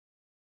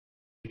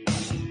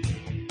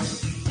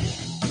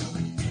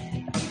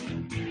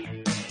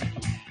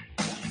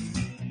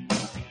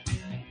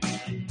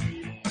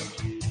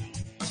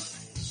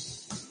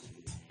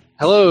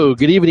Hello,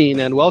 good evening,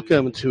 and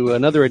welcome to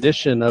another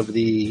edition of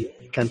the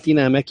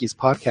CantinaMX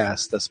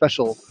podcast, a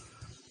special,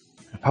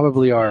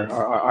 probably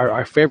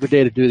our favorite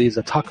day to do these,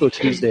 a Taco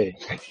Tuesday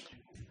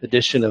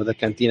edition of the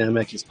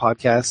CantinaMX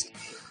podcast.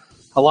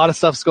 A lot of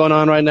stuff's going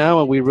on right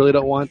now, and we really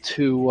don't want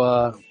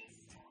to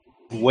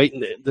wait.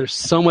 There's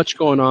so much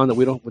going on that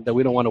we don't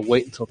want to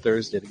wait until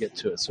Thursday to get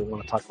to it. So we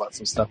want to talk about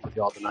some stuff with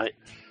you all tonight.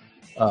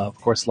 Of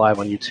course, live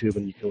on YouTube,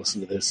 and you can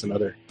listen to this and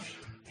other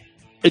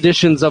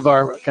editions of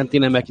our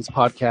CantinaMX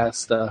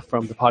podcast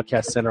from the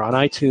Podcast Center on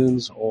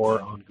iTunes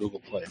or on Google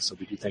Play. So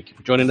we do thank you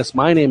for joining us.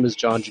 My name is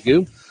John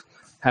Jagu.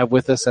 Have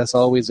with us, as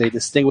always, a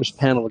distinguished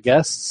panel of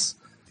guests.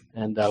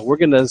 And we're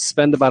going to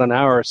spend about an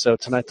hour or so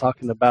tonight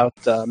talking about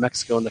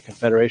Mexico and the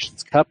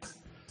Confederations Cup,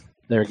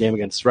 their game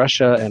against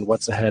Russia, and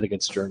what's ahead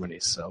against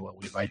Germany. So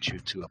we invite you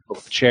to pull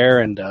up a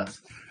chair and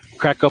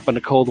crack open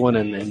a cold one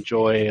and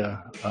enjoy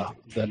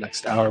the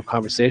next hour of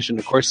conversation.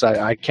 Of course,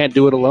 I can't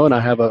do it alone.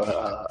 I have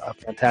a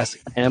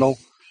fantastic panel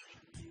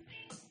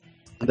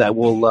that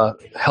will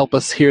help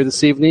us here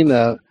this evening.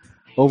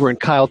 Over in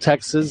Kyle,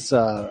 Texas,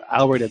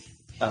 Alberto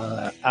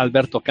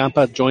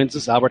Campa joins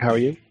us. Albert, how are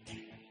you?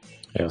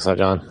 Hey, what's up,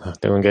 John?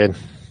 Doing good.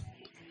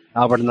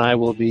 Albert and I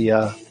will be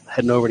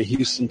heading over to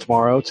Houston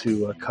tomorrow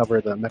to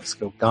cover the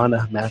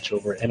Mexico-Ghana match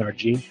over at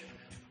NRG.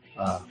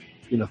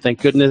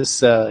 Thank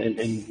goodness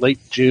in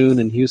late June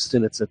in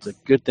Houston, it's a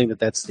good thing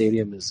that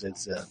stadium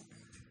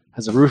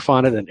has a roof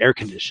on it and air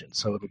conditioned,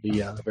 so it'll be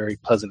a very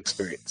pleasant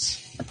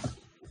experience.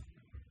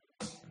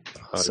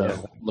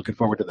 Looking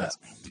forward to that.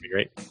 It'll be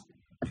great.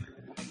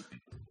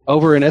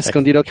 Over in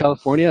Escondido,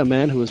 California, a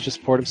man who has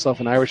just poured himself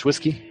an Irish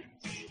whiskey.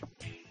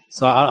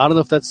 So I don't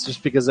know if that's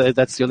just because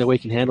that's the only way he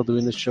can handle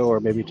doing this show,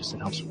 or maybe just it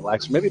helps him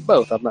relax, or maybe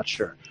both. I'm not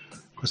sure.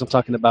 Of course, I'm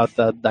talking about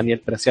Daniel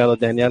Preciado.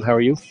 Daniel, how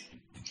are you?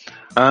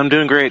 I'm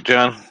doing great,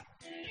 John.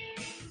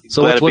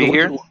 So Glad to be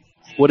here.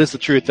 What is the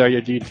truth? Do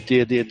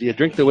you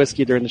drink the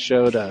whiskey during the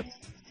show to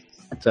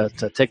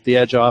take the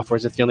edge off, or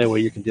is it the only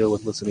way you can deal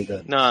with listening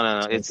to?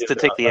 No. It's to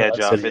take the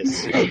edge off.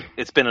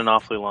 It's been an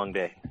awfully long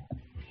day.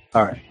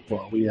 All right.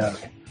 Well,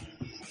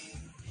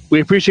 we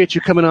appreciate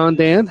you coming on,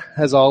 Dan,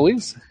 as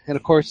always, and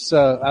of course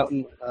out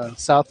in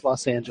South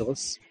Los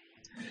Angeles,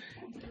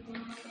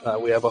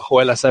 we have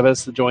Joel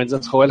Aceves that joins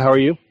us. Joel, how are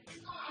you?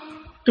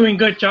 Doing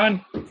good,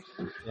 John.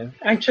 Yeah.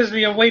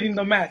 Anxiously awaiting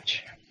the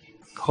match.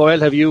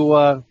 Joel, have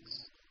you?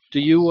 Do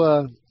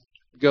you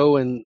go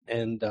and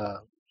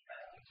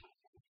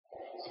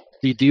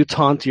do you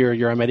taunt your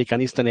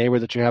Americanista neighbor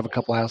that you have a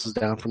couple houses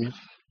down from you?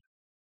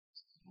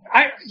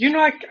 I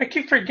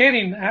keep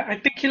forgetting. I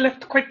think he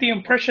left quite the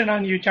impression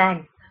on you,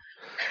 John.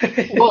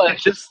 Well,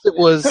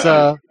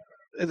 so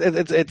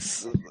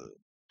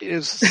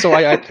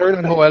I turned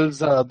on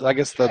Joel's. I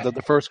guess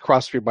the first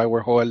cross street by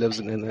where Joel lives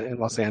in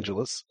Los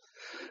Angeles,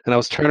 and I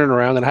was turning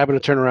around, and I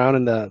happened to turn around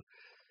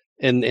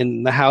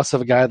in the house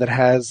of a guy that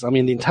has. The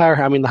entire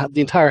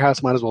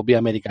house might as well be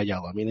America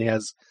yellow. I mean, he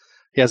has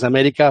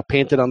America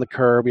painted on the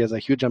curb. He has a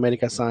huge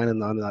America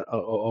sign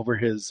over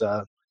his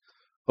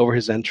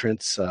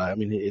entrance.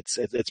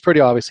 It's pretty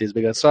obvious he's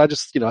big. So I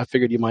just I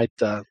figured you might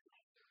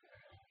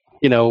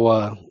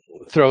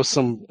throw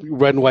some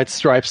red and white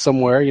stripes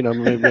somewhere.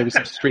 Maybe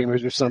some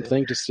streamers or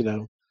something. Just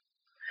or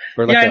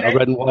like a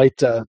red and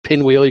white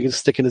pinwheel you can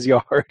stick in his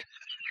yard.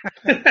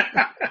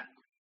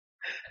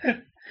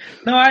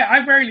 No,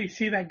 I rarely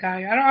see that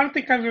guy. I don't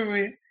think I've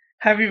ever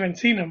have even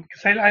seen him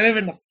because I live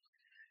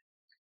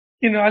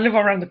I live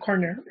around the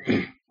corner.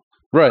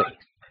 Right.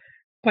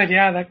 But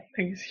yeah, that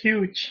thing is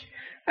huge.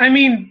 I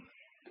mean,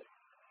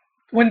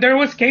 when there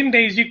was game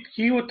days,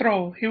 he would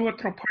throw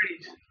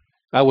parties.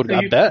 I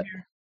bet.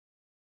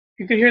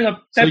 You could hear that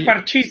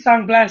Parchís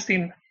song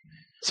blasting.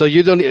 So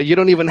you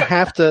don't even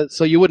have to.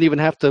 So you wouldn't even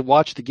have to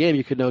watch the game.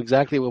 You could know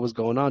exactly what was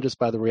going on just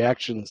by the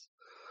reactions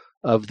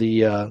of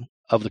the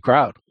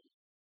crowd.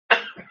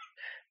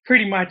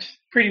 Pretty much.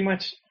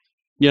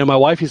 My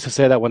wife used to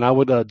say that when I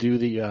would do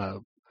the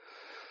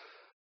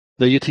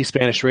UT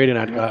Spanish radio,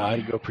 and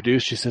I'd go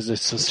produce. She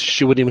says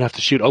she wouldn't even have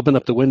to open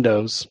up the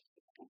windows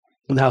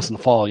in the house in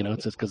the fall.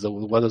 It's just because the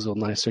weather's a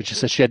little nicer. She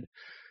said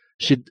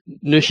she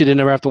knew she didn't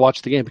ever have to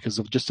watch the game because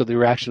of the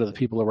reaction of the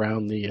people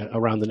around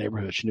the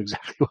neighborhood. She knew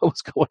exactly what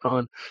was going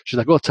on. She's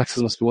like, "Oh,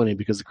 Texas must be winning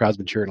because the crowd's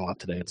been cheering a lot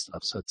today and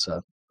stuff." So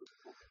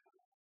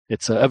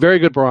it's a very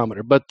good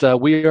barometer.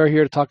 But we are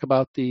here to talk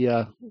about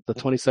the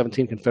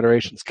 2017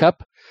 Confederations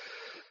Cup.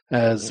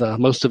 As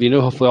most of you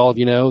know, hopefully all of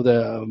you know,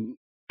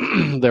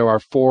 there are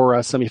four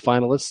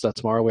semifinalists.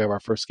 Tomorrow we have our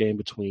first game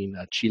between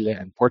Chile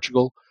and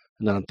Portugal,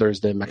 and then on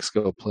Thursday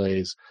Mexico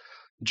plays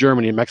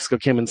Germany. Mexico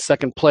came in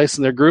second place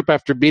in their group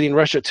after beating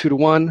Russia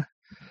 2-1.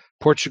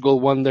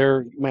 Portugal won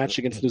their match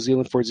against New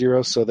Zealand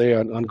 4-0, so they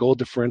on goal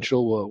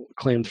differential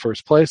claimed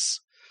first place.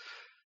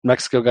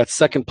 Mexico got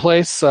second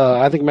place.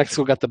 I think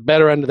Mexico got the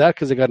better end of that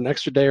because they got an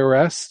extra day of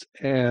rest,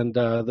 and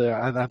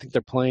I think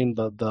they're playing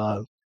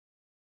the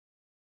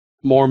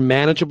more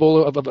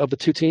manageable of the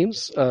two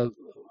teams.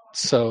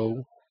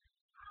 So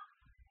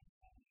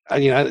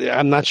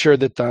I'm not sure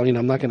that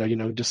I'm not going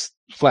to just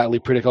flatly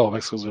predict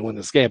Mexico's going to win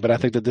this game, but I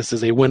think that this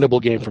is a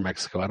winnable game for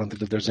Mexico. I don't think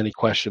that there's any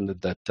question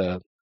that's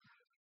the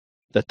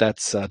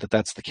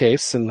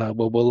case, and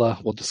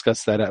we'll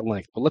discuss that at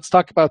length. But let's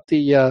talk about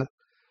the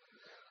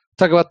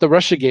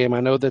Russia game. I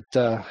know that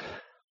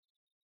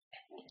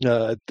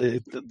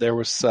there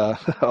was a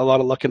lot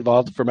of luck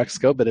involved for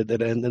Mexico, but it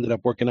ended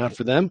up working out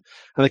for them.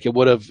 I think it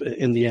would have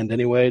in the end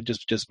anyway,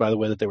 just by the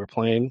way that they were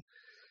playing.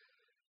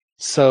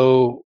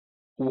 So,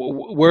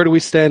 where do we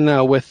stand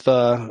now with,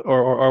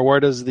 or where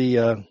does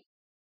the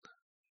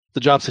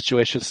job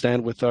situation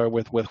stand with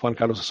Juan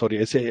Carlos Osorio?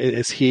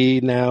 Is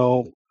he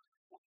now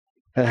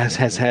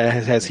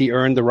has he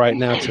earned the right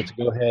now to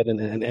go ahead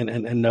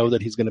and know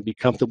that he's going to be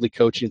comfortably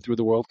coaching through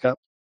the World Cup,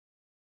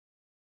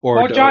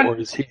 or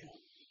is he?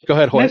 Go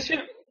ahead, Juan.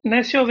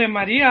 Necio de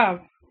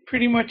Maria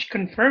pretty much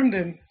confirmed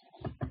him,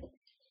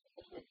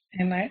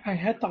 and I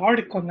had the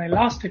article and I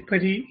lost it,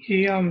 but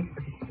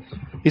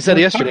he said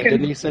yesterday,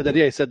 didn't he? He said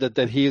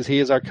that he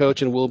is our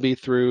coach and will be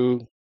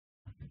through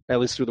at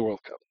least through the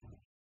World Cup.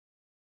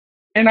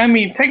 And I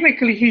mean,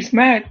 technically, he's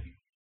met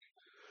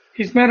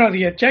all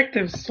the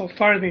objectives so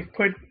far. They've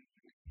put,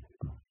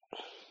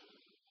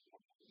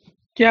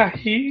 yeah,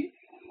 he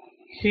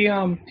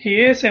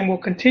is and will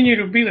continue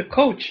to be the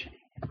coach.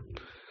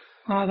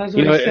 That's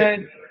what he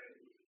said.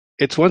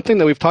 It's one thing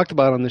that we've talked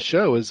about on the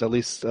show is, at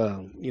least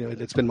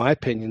it's been my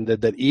opinion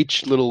that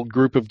each little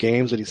group of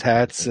games that he's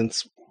had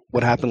since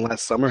what happened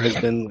last summer has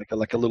been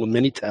like a little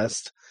mini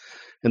test,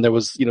 and there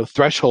was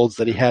thresholds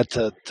that he had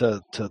to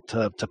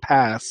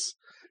pass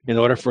in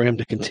order for him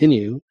to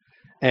continue,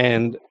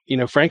 and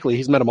frankly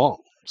he's met them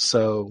all.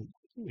 So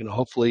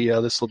hopefully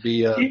this will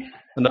be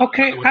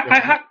okay.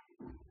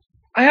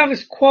 I have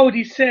his quote.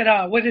 He said,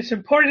 "What is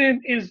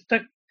important is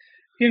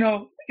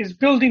is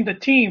building the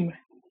team,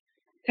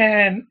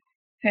 and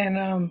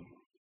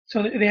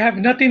so they have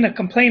nothing to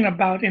complain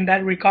about in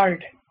that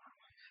regard."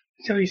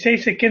 So he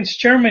says against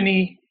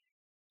Germany,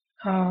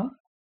 he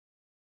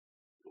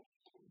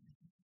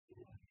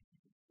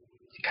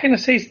kind of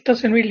says it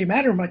doesn't really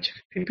matter much if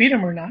they beat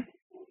him or not,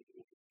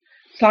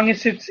 as long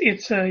as it's.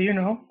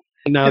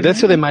 Now,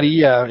 Necio de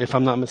Maria, if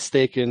I'm not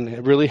mistaken,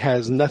 it really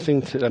has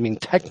nothing to. I mean,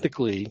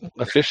 technically,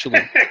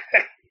 officially,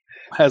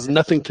 has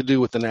nothing to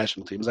do with the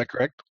national team. Is that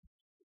correct?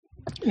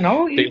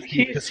 No, he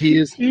is.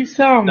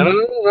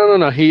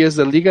 No. He is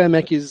the Liga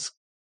MX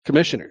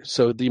commissioner.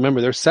 So do you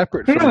remember they're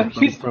separate from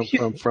he's the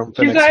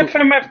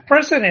FMF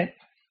president.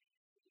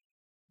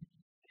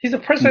 He's the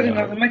president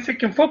of the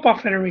Mexican Football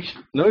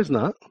Federation. No, he's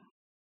not.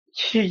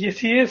 Yes,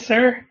 he is,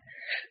 sir.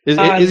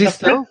 Is he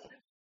still?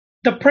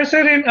 The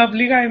president of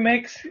Liga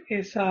MX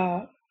is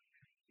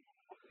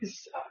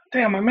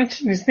damn, I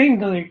mentioned his name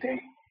the other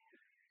day.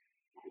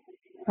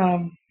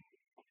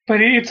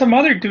 But it's some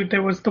other dude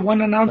that was the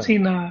one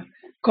announcing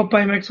Copa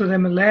MX with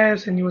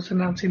MLS, and he was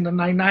announcing the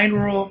 9-9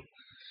 rule.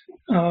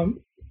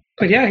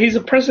 But yeah, he's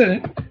the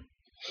president.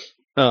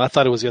 Oh, I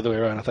thought it was the other way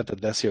around. I thought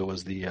that Decio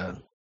was the.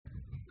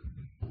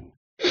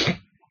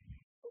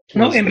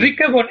 No,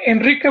 Enrique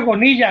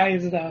Bonilla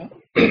is the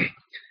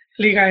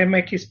Liga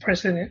MX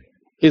president.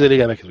 He's the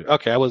Liga MX.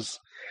 Okay, I was.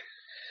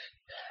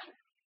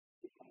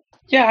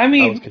 Yeah, I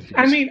mean,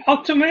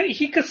 ultimately,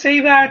 he could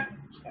say that.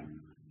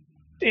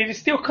 It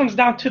still comes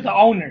down to the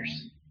owners.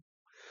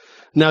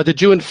 Now,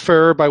 did you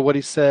infer by what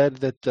he said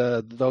that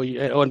though?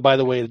 And by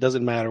the way, it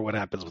doesn't matter what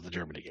happens with the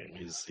Germany game.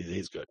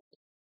 He's good.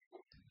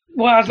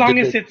 Well, as long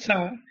as it's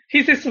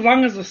he says as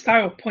long as the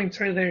style points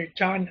are there,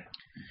 John.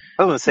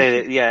 I was going to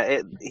say that,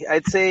 yeah,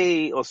 I'd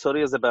say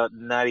Osorio is about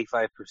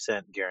 95%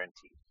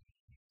 guaranteed.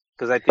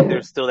 Because I think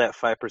there's still that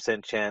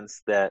 5%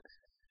 chance that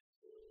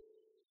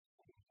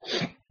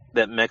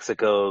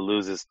Mexico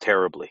loses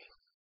terribly.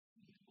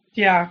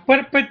 Yeah,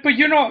 but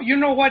you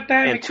know what,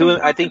 Dan?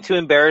 And I think two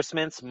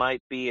embarrassments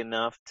might be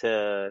enough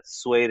to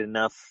sway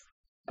enough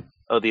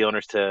of the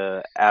owners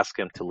to ask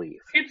him to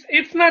leave.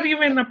 It's not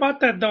even about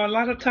that, though. A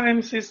lot of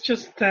times it's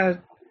just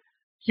that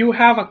you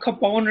have a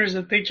couple owners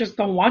that they just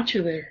don't want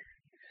you there.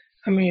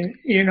 I mean,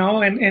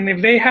 and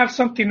if they have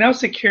something else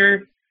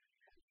secure,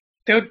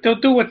 they'll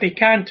do what they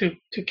can to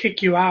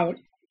kick you out.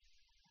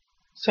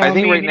 So I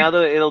think right now,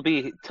 though, it'll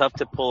be tough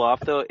to pull off,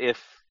 though,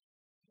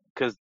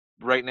 because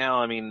right now,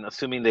 I mean,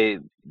 assuming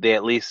they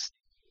at least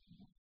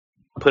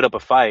put up a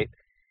fight,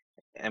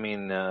 I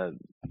mean, I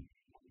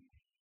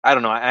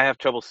don't know. I have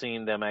trouble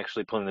seeing them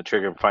actually pulling the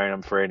trigger and firing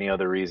him for any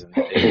other reason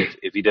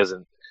if he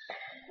doesn't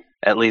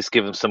at least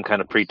give him some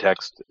kind of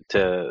pretext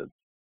to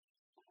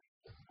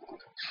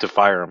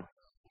fire him.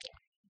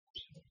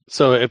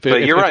 So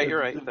you're right.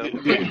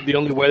 The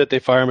only way that they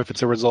fire him if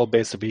it's a result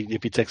based if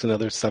he takes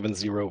another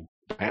 7-0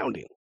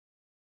 pounding.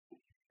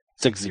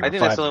 6-0. I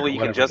think that's the only way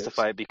you can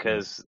justify it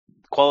because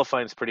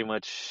qualifying is pretty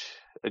much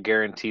a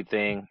guaranteed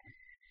thing.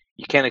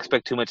 You can't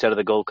expect too much out of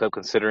the Gold Cup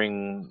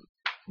considering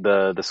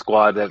the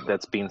squad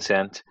that's being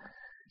sent.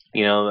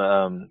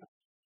 There's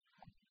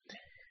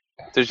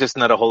just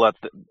not a whole lot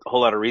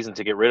of reason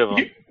to get rid of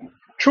them.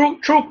 True,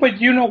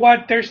 but you know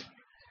what? There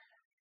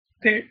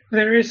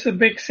is a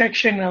big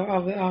section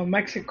of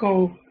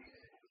Mexico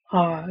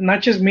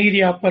not just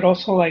media, but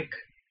also like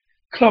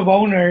club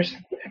owners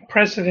and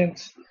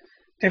presidents,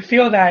 they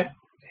feel that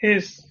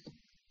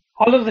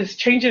all of these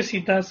changes he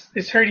does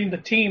is hurting the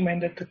team,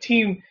 and that the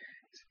team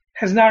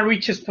has not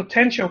reached its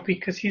potential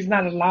because he's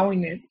not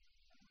allowing it.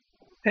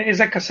 It's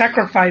like a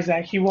sacrifice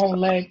that he won't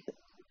let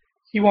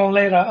he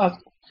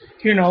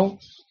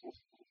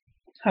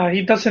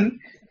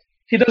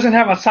doesn't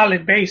have a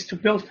solid base to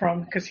build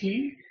from, because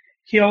he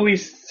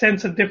always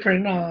sends a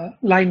different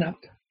lineup.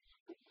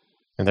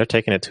 And they're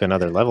taking it to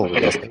another level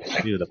with this thing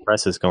too. The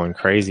press is going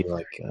crazy.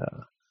 Like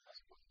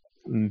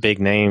big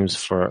names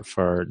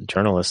for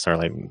journalists are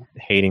like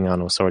hating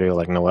on Osorio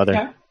like no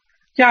other.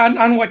 Yeah.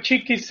 On what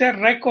Chiqui said,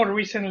 Record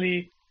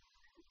recently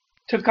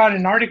took out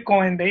an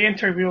article and they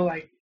interviewed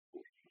like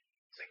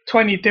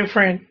 20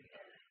 different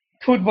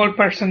football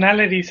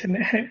personalities, and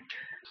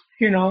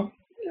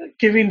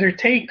giving their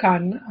take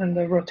on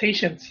the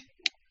rotations.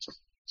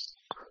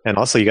 And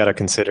also, you got to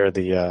consider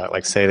the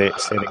like say they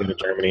go to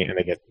Germany and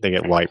they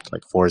get wiped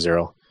like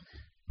 4-0.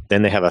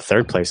 Then they have a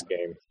third place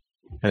game,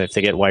 and if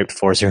they get wiped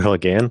 4-0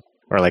 again,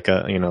 or like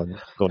go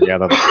the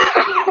other.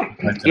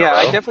 Yeah,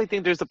 I definitely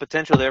think there's the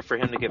potential there for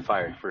him to get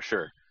fired for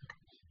sure.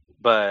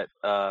 But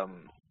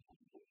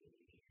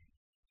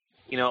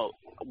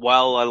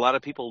while a lot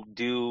of people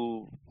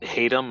do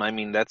hate him, I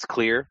mean that's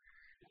clear.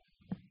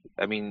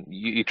 I mean,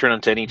 you turn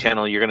onto any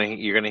channel, you're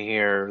gonna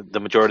hear the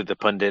majority of the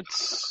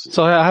pundits.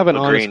 So I have an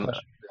honest agreeing.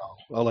 question.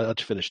 I'll let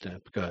you finish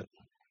that. Go ahead.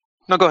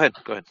 No, go ahead.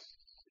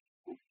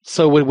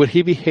 So would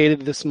he be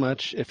hated this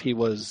much if he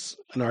was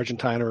an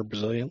Argentine or a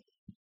Brazilian?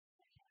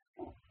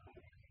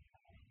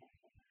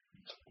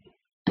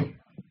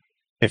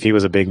 If he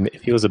was a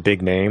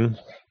big name,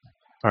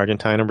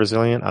 Argentine or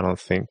Brazilian, I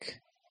think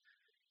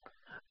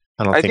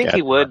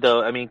he would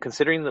though. I mean,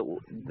 considering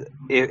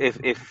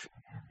if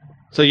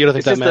so you don't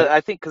think that matters?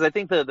 I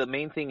think the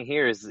main thing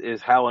here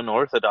is how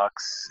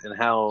unorthodox and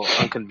how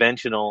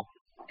unconventional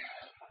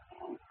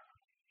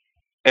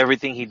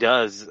everything he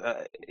does.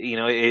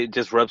 It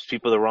just rubs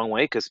people the wrong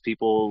way because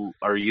people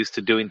are used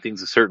to doing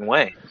things a certain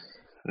way.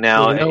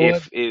 Now,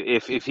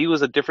 if he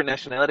was a different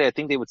nationality, I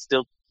think they would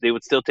still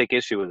take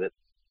issue with it.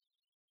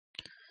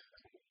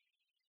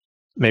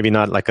 Maybe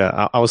not like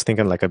I was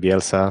thinking like a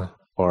Bielsa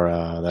or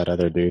that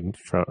other dude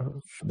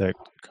from the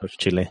coach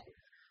Chile.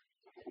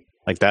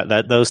 Like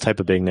that those type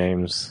of big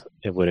names,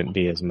 it wouldn't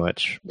be as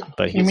much.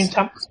 But you mean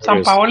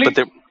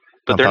Sampaoli?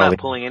 But they're not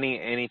pulling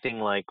anything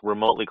like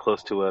remotely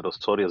close to what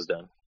Osorio's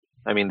done.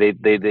 I mean, they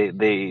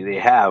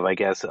have, I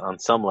guess, on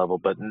some level,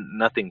 but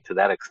nothing to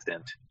that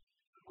extent.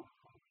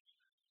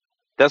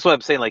 That's what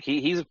I'm saying. Like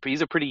he's a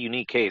pretty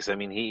unique case. I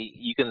mean,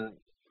 he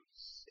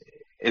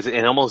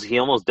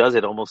almost does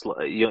it. Almost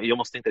you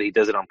almost think that he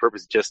does it on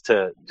purpose just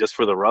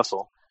for the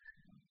Russell,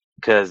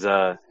 because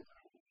I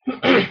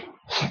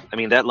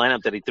mean that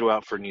lineup that he threw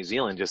out for New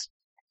Zealand it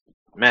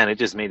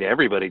just made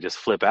everybody just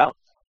flip out.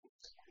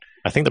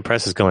 I think the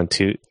press is going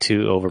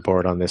too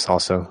overboard on this.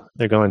 Also,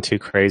 they're going too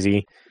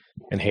crazy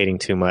and hating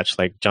too much.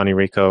 Like Johnny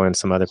Rico and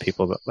some other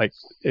people, like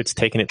it's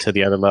taking it to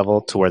the other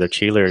level to where the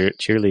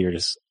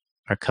cheerleaders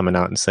are coming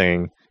out and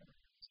saying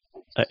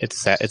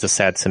it's a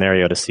sad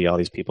scenario to see all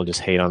these people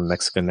just hate on the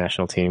Mexican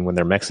national team when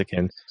they're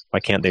Mexican. Why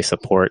can't they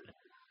support?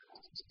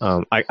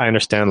 I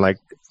understand like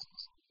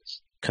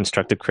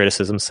constructive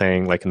criticism,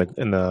 saying like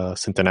in the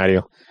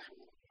Centenario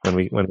when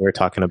we were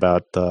talking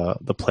about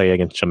the play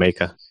against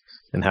Jamaica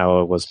and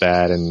how it was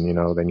bad and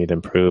they need to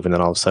improve, and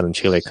then all of a sudden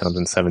Chile comes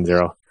in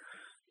 7-0,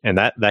 and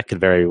that could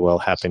very well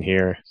happen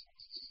here.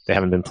 They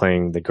haven't been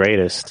playing the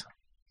greatest.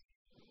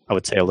 I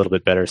would say a little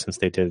bit better since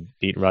they did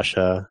beat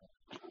Russia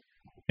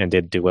and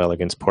did do well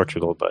against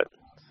Portugal, but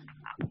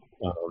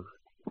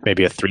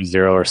maybe a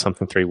 3-0 or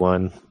something,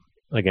 3-1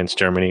 against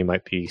Germany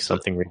might be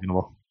something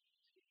reasonable.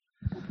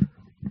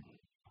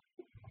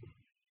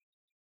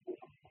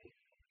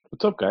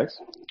 What's up, guys?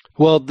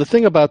 Well, the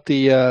thing about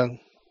the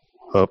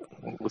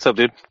what's up,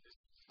 dude?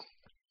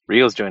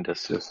 Rio's joined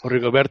us.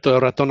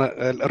 Rigoberto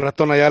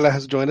Raton Ayala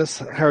has joined us.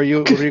 How are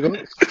you,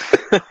 Rigo?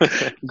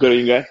 Good,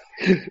 you guys.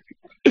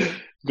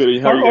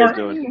 Good. How are you guys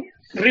doing?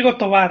 Rigo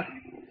Tovar.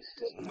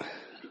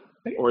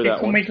 Or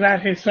that one. Make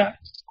that his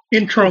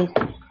intro.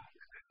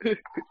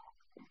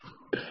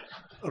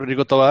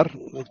 Rigo Tovar.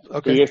 Okay.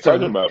 What are you guys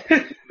talking about?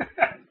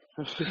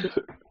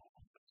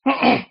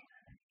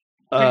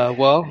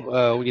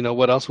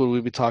 What else would we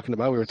be talking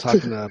about? We were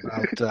talking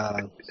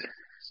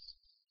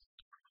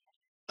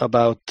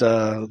about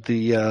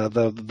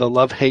the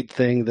love-hate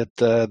thing that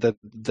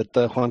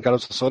Juan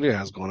Carlos Osorio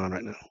has going on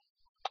right now.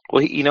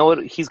 Well, you know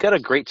what? He's got a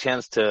great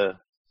chance to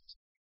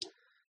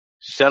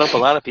shut up a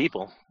lot of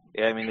people.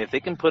 Yeah, I mean, if they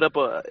can put up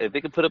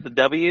the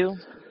W,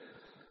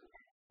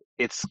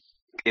 it's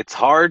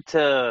hard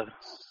to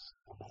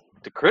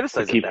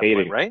criticize keep at that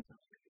hating, point, right?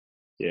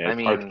 Yeah,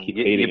 it's hard to keep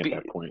hating at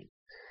that point.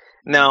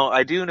 Now,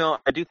 I did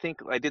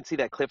see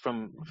that clip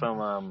from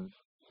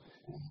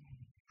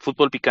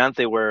Futbol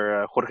Picante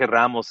where Jorge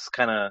Ramos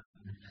kind of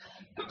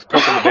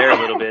poking the bear a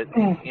little bit,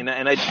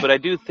 but I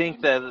do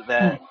think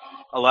that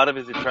a lot of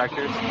his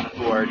detractors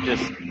who are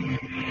just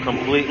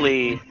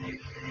completely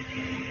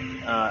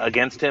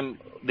against him.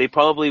 They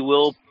probably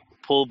will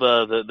pull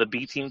the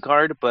B team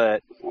card,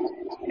 but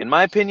in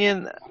my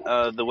opinion,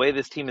 the way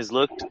this team has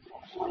looked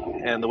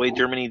and the way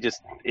Germany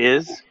just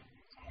is,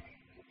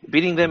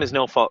 beating them is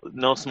no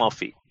small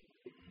feat.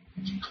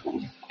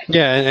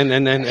 Yeah, and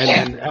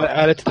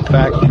added to the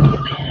fact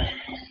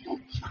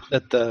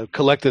that the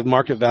collective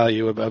market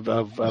value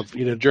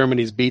of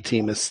Germany's B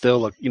team is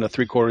still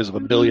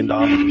 $750 million.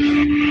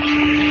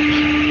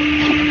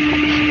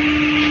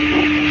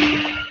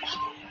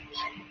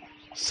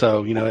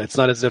 So it's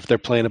not as if they're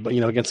playing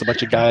against a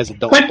bunch of guys that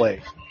don't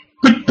play.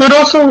 But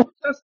also,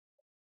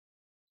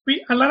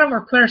 a lot of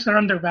our players are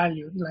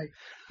undervalued,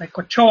 like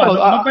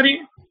Ochoa.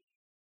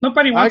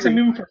 Nobody wants him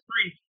even for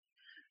free.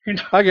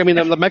 I mean,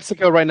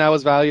 Mexico right now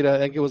is valued. I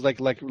think it was like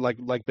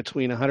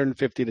between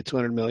 150 to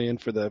 200 million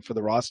for the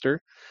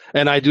roster,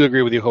 and I do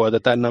agree with you, Hoa,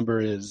 that number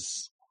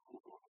is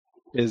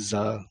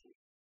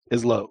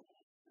low.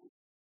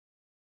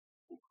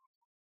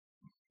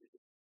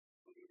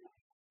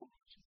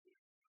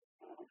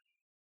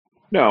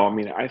 No, I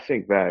mean, I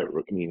think that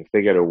if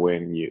they get a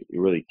win, you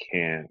really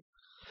can't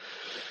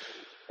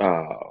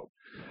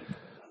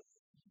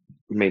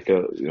make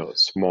a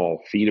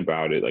small feat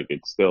about it. Like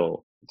it's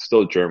still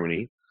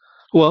Germany.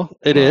 Well,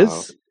 it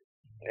is.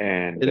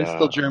 And it is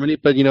still Germany,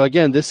 but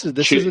again, this is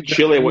a Chile.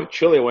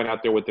 Chile went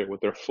out there with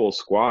their full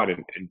squad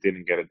and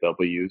didn't get a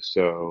W.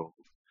 So,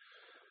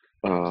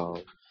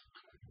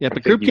 yeah,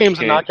 but group games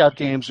and knockout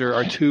games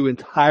are two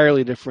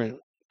entirely different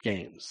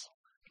games.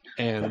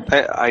 And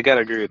I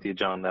gotta agree with you,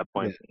 John, on that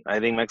point. Yeah. I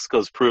think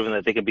Mexico's proven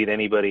that they can beat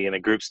anybody in a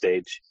group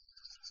stage.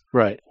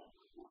 Right.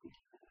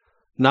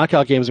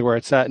 Knockout games are where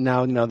it's at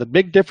now. The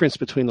big difference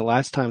between the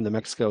last time that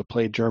Mexico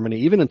played Germany,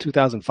 even in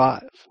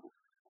 2005.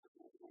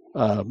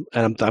 And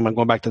I'm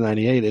going back to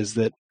 '98. Is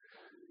that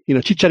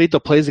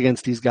Chicharito plays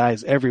against these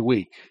guys every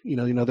week.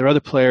 There are other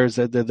players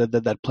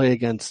that play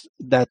against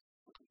that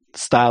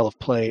style of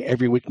play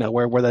every week now,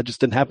 where that just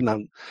didn't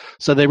happen.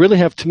 So they really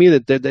have, to me,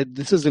 that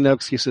this is no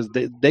excuses.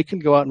 They can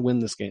go out and win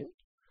this game.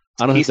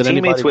 I don't He's think that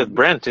teammates with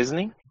Brandt, isn't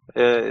he?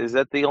 Is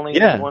that the only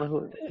one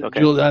who?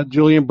 Okay.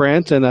 Julian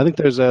Brandt, and I think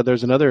there's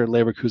another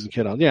Leverkusen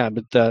kid on. Yeah,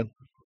 but I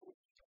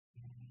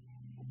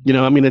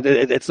mean,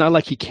 it's not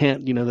like he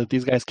can't. That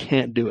these guys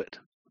can't do it.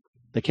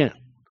 They can.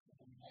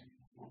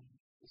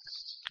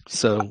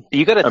 So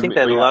you got to think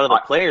that a lot of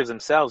the players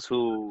themselves,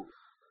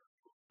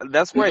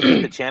 that's where I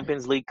think the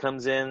Champions League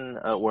comes in.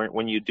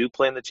 When you do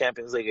play in the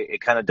Champions League, it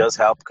kind of does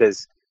help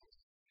because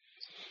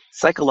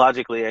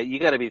psychologically, you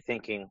got to be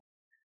thinking,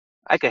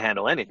 I could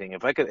handle anything.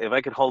 If I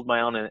could hold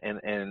my own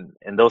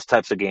in those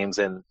types of games,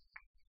 and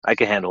I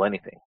could handle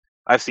anything.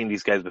 I've seen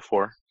these guys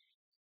before.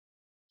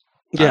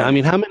 Yeah, I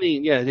mean, how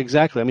many? Yeah,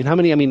 exactly. I mean, how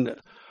many? I mean.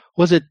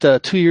 Was it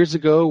 2 years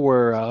ago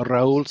where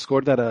Raúl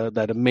scored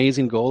that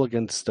amazing goal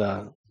against?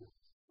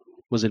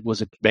 Was it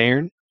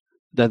Bayern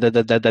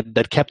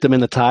that kept them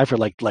in the tie for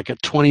like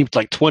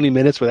 20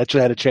 minutes, where they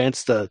actually had a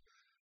chance to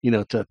win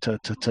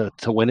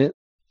it,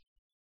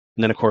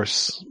 and then of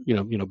course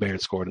Bayern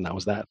scored and that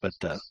was that. But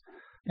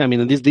I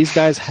mean these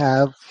guys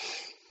have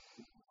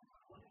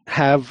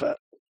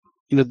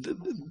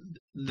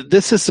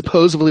this is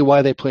supposedly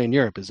why they play in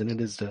Europe, isn't it?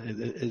 Is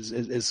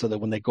so that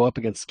when they go up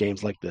against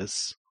games like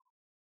this.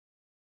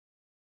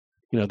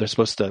 They're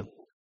supposed to,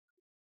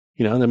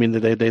 I mean,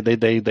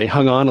 they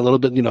hung on a little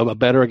bit,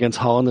 better against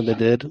Holland than they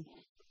did.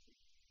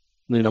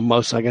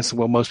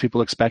 Most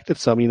people expected.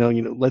 So,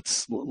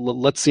 let's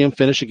see them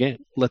finish a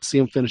game. Let's see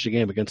them finish a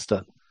game against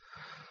a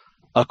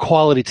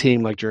quality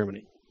team like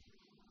Germany.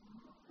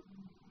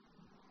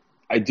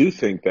 I do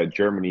think that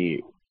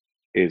Germany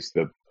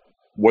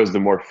was the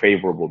more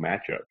favorable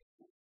matchup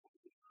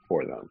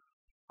for them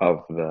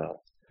of the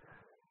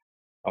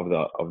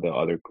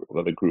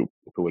other group.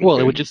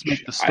 It would just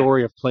make the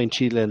story of playing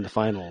Chile in the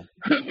final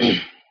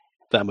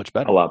that much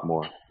better. A lot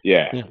more,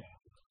 yeah.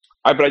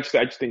 But I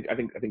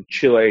think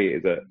Chile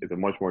is a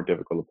much more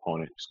difficult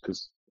opponent just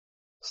because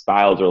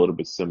styles are a little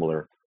bit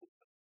similar,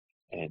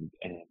 and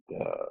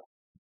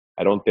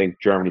I don't think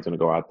Germany's going to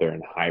go out there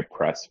and high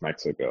press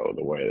Mexico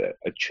the way that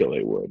a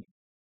Chile would.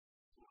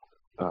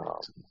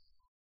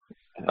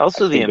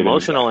 Also, the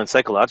emotional and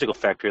psychological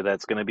factor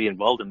that's going to be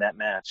involved in that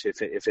match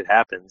if it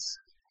happens.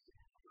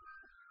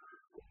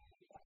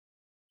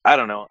 I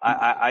don't know.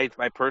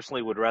 I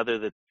personally would rather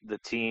the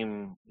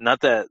team, not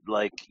that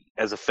like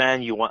as a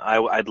fan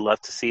I'd love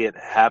to see it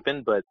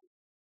happen, but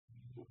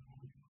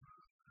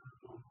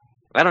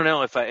I don't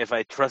know if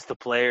I trust the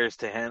players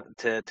to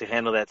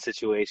handle that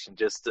situation.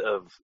 Just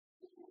of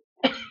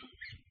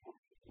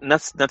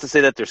not to say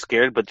that they're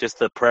scared, but just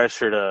the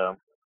pressure to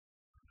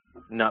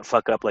not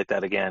fuck up like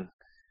that again,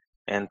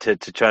 and to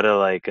try to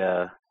like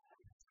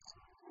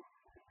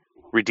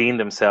redeem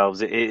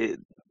themselves.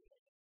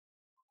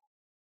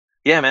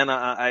 Yeah, man.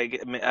 I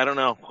don't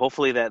know.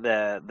 Hopefully that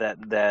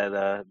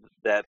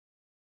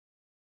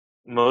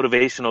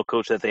motivational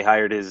coach that they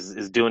hired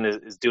is doing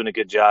a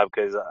good job,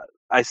 because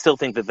I still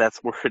think that's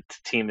where the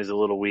team is a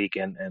little weak,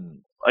 and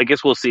I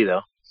guess we'll see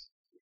though.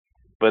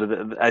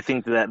 But I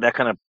think that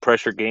kind of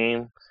pressure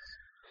game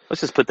Let's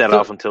just put that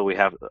off until we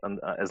have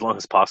as long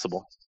as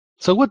possible.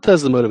 So what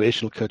does the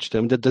motivational coach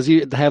do? Does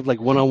he have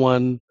like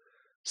one-on-one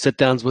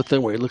sit-downs with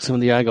them where he looks them in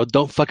the eye and go,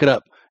 "Don't fuck it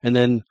up," and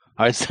then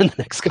all right, send the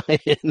next guy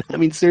in? I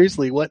mean,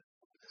 seriously, what?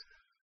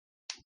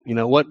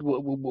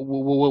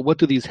 What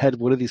do these head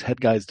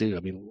guys do?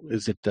 I mean,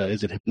 is it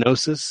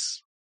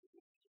hypnosis?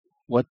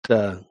 What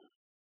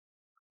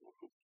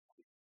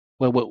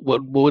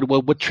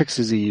tricks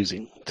is he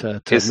using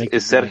to make?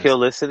 Is Sergio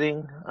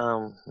listening?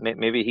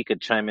 Maybe he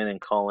could chime in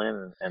and call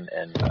in and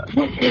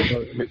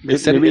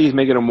maybe he's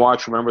making him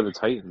watch Remember the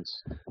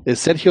Titans. Is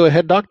Sergio a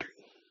head doctor?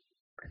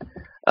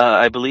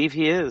 I believe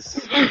he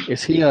is.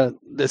 Is he a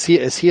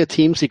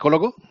team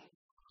psicólogo?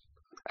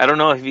 I don't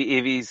know if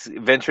he's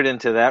ventured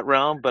into that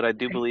realm, but I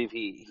do believe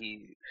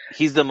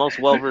he's the most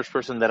well-versed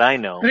person that I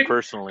know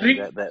personally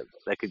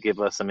that could give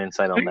us some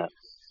insight on that.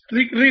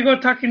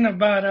 Rigo talking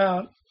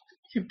about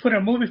he put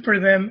a movie for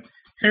them.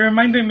 It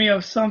reminded me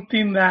of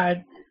something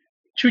that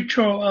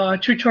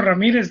Chucho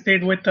Ramirez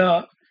did with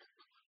the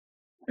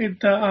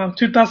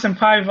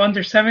 2005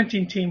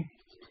 under-17 team,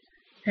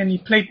 and he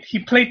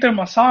played them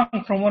a song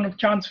from one of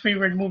John's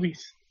favorite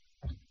movies.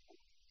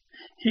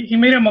 He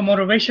made him a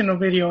motivational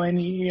video, and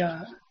he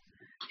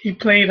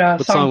played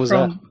a song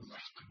from. That?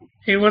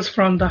 It was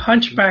from The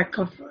Hunchback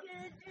of.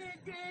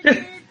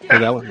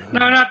 That one?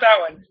 No, not that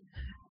one.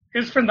 It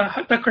was from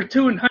the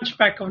cartoon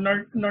Hunchback of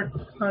Notre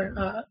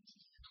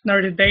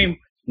Dame.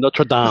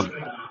 Notre Dame.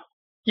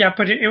 Yeah,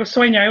 but it was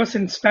Sueña. It was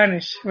in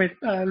Spanish with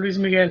Luis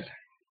Miguel.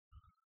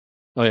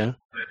 Oh yeah.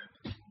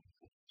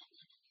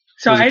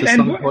 So no,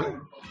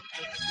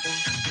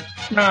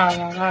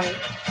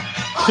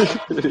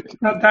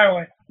 not that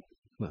one.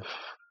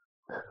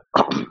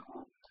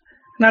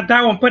 Not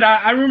that one. But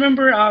I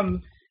remember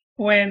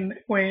when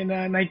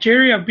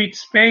Nigeria beat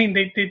Spain,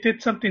 they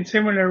did something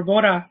similar.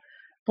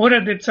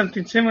 Bora did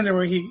something similar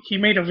where he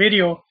made a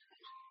video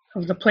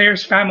of the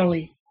players'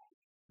 family,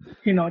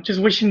 just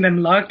wishing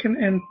them luck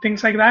and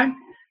things like that.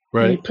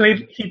 Right.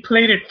 And he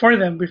played it for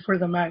them before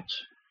the match.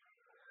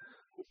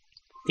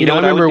 You know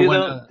what I would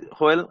do,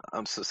 Joel?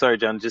 I'm so sorry,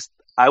 John.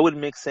 I would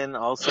mix in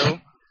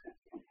also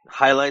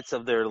highlights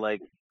of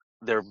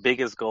their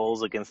biggest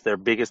goals against their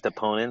biggest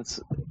opponents,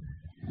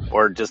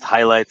 or just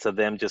highlights of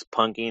them just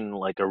punking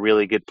like a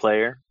really good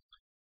player,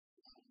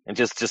 and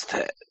just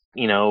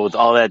with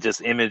all that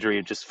just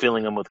imagery, just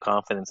filling them with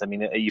confidence. I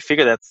mean, you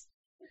figure it's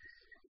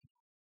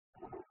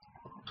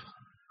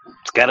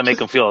got to make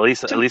them feel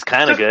at least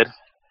kind of good.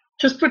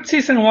 Just put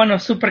season 1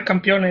 of Super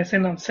Campeones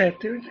in on set,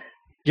 dude.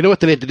 You know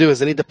what they need to do is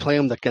they need to play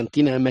them the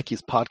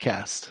CantinaMX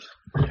podcast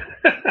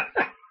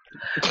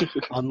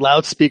on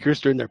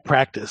loudspeakers during their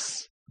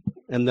practice,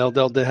 and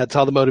they'll that's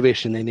all the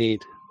motivation they need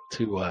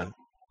to.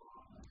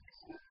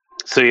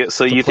 So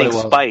you think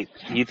well.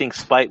 You think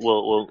Spite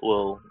will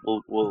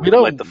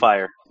light the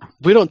fire?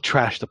 We don't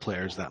trash the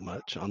players that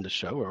much on the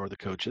show or the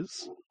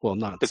coaches. Well,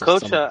 not the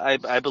coach.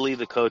 I believe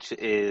the coach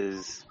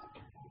is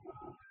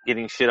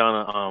getting shit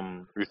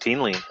on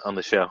routinely on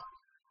the show.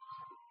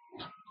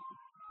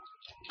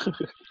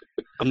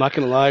 I'm not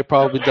gonna lie,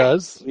 probably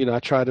does. I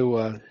try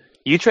to.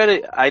 You try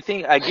to. I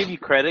think I give you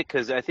credit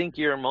because I think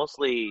you're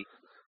mostly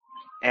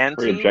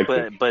anti,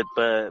 but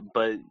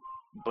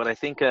I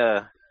think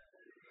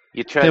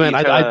you try. Hey man,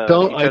 I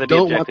don't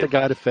want the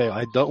guy to fail.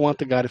 I don't want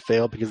the guy to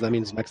fail because that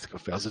means Mexico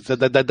fails. It's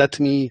that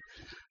to me,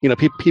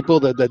 people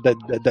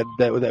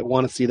that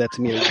want to see that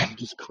to me are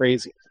just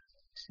crazy.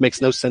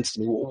 Makes no sense to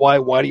me.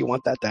 Why do you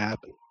want that to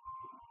happen?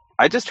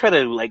 I just try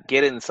to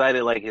get inside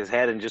his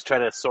head and just try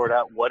to sort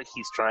out what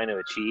he's trying to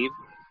achieve,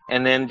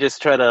 and then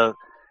just try to,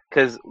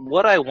 because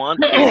what I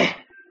want is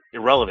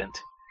irrelevant.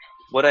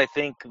 What I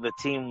think the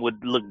team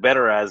would look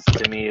better as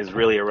to me is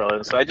really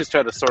irrelevant. So I just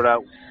try to sort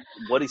out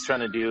what he's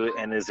trying to do,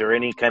 and is there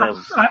any kind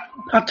of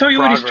I'll tell you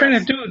progress. What he's trying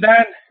to do.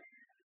 That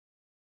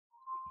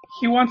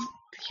he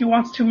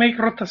wants to make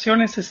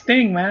rotaciones his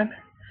thing, man.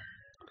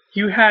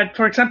 You had,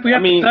 for example,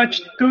 the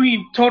Dutch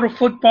doing total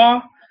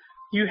football.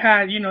 You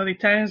had, the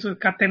Italians with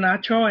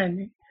Catenaccio, and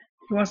he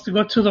wants to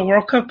go to the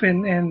World Cup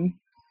and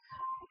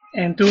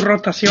do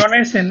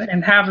rotaciones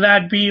and have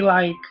that be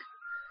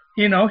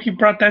he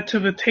brought that to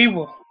the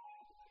table.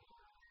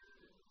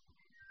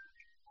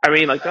 I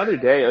mean, the other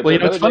day.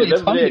 Well, it's funny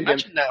you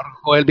mentioned that,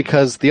 Joel,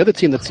 because the other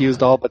team that's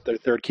used all but their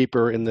third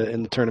keeper in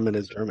the tournament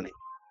is Germany.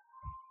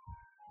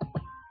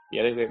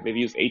 Yeah, they've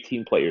used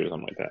 18 players,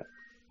 something like that.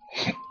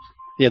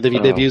 Yeah,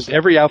 they've used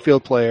every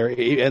outfield player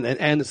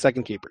and the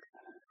second keeper.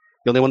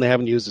 The only one they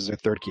haven't used is their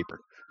third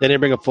keeper. They didn't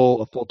bring a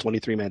full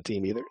 23-man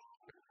team either.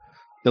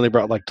 They only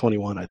brought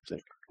 21, I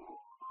think.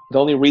 The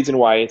only reason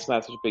why it's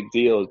not such a big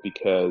deal is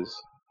because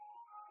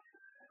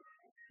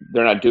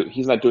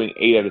he's not doing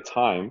 8 at a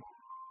time.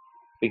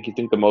 I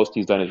think the most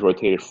he's done is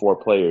rotated 4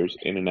 players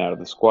in and out of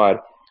the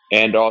squad,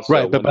 and also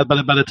right. But by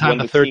the time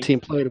the third team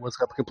played, it was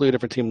a completely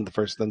different team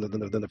than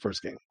the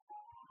first game.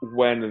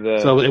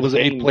 So it was an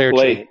 8-player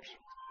change.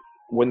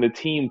 When the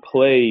team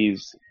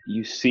plays,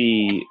 you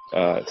see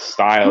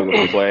style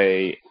of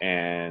play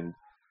and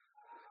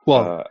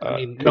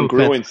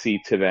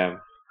congruency to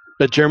them.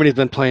 But Germany's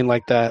been playing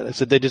like that,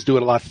 so they just do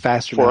it a lot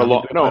faster For now. a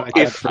long, no,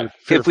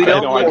 if we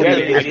don't no, look I at get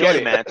the it, New I get Zealand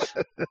it. match,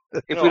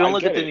 if No, we don't I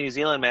look at get the it. New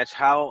Zealand match,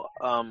 how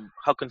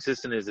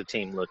consistent is the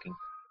team looking?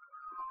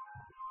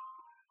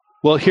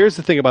 Well, here's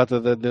the thing about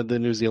the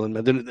New Zealand.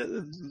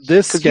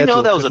 This 'Cause you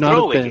know schedule that was could a not have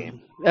throwaway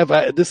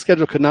been. This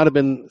schedule could not have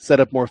been set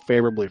up more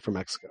favorably for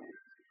Mexico.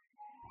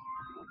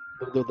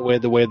 The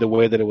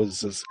way that it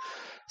was.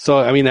 So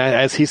I mean,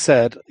 as he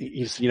said,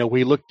 he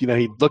looked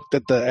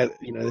at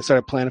they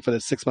started planning for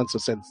this 6 months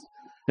since,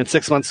 and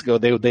 6 months ago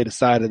they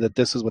decided that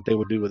this is what they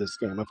would do with this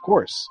game. Of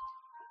course,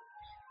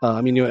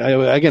 I mean,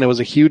 again, it was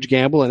a huge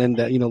gamble, and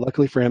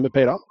luckily for him, it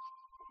paid off.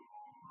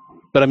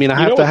 But I mean, I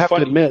have to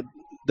admit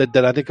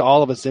that I think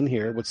all of us in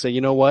here would say,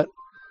 you know what,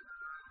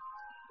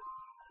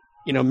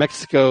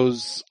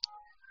 Mexico's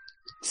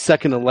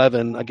second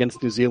 11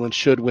 against New Zealand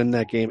should win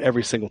that game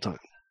every single time,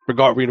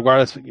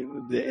 regardless.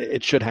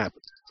 It should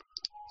happen.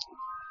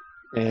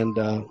 And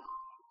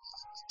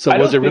so,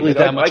 was it really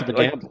that much of a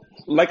gamble?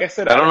 Like I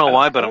said, I don't know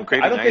why, but I'm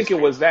craving. I don't think ice it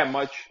was that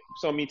much.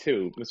 So me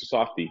too, Mr.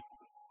 Softy.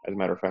 As a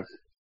matter of fact,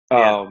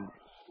 Yeah.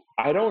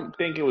 I don't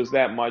think it was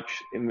that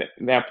much in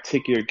that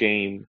particular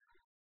game.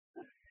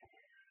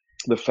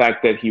 The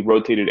fact that he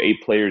rotated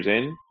 8 players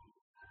in,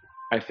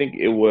 I think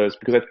it was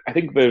because I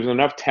think there's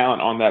enough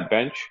talent on that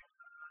bench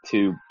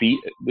to beat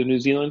the New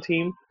Zealand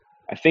team.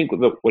 I think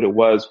what it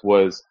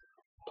was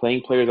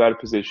playing players out of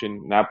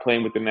position, not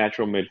playing with the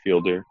natural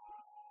midfielder.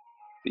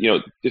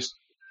 Just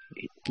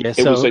yeah.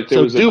 It was like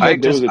there was I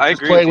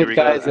agree playing with with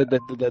you, guys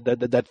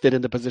that fit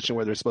in the position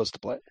where they're supposed to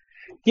play.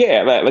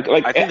 Yeah, like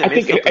I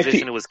think the midfield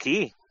position was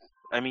key.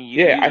 I mean,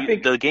 I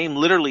think the game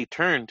literally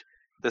turned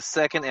the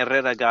second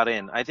Herrera got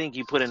in. I think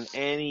you put in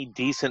any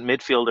decent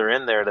midfielder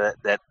in there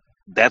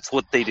that's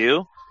what they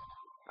do.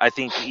 I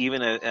think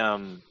even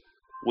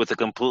with a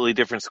completely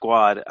different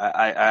squad,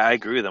 I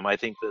agree with them. I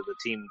think that the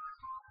team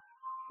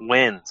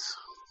wins,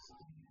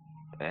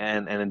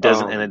 and it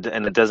doesn't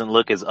and it doesn't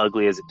look as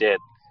ugly as it did,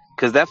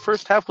 because that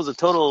first half was a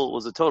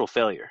total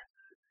failure,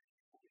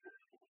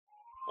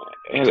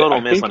 total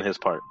miss on his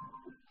part.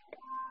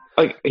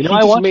 Like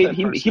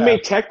he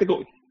made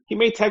technical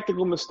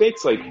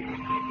mistakes. Like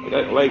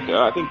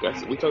I think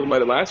we talked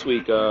about it last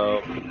week.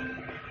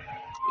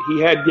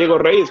 He had Diego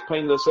Reyes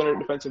playing the center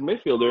defensive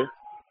midfielder,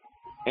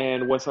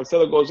 and when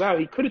Salcedo goes out,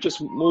 he could have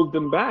just moved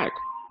him back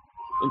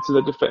into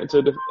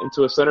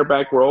into a center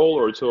back role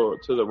or to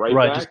the right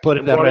back. Just put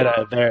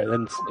Herrera there,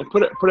 and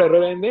put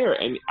Herrera in there,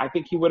 and I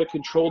think he would have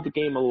controlled the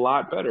game a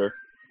lot better.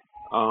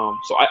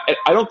 So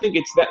I don't think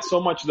it's that so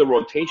much the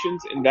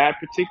rotations in that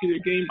particular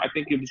game. I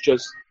think it was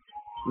just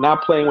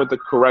not playing with the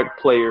correct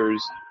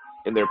players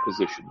in their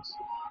positions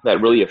that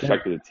really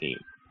affected the team.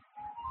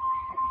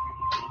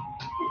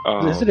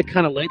 Isn't it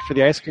kind of late for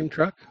the ice cream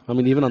truck? I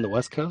mean, even on the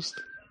West Coast.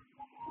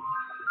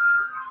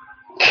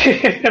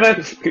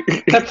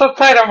 that's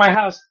outside of my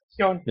house,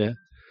 John. Yeah.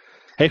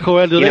 Hey,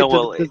 Joel,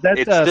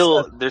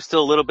 there's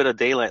still a little bit of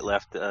daylight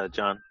left,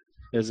 John.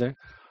 Is there?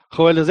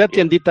 Joel, is that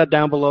tiendita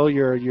down below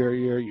your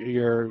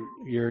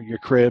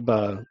crib?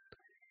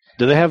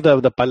 Do they have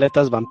the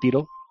paletas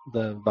Vampiro,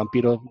 the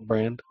Vampiro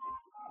brand?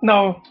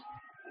 No.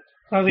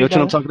 You know what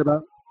I'm talking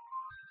about?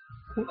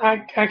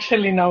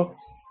 Actually, no.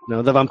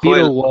 No, the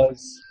Vampiro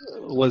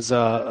was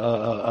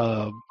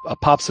a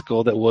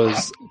popsicle that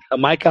was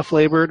Jamaica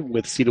flavored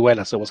with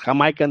ciruela. So it was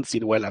Jamaica and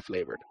ciruela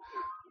flavored,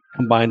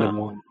 combined in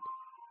one.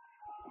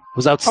 It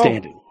was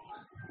outstanding.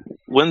 Oh.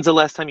 When's the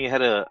last time you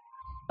had a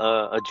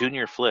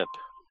junior flip?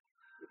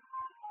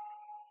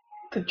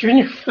 The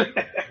junior flip?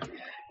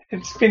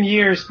 It's been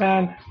years,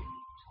 man.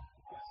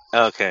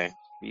 Okay.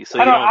 So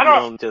I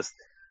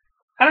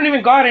don't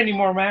even go out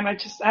anymore, man.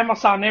 I'm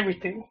on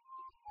everything.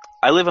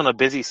 I live on a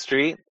busy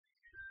street,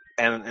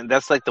 and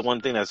that's like the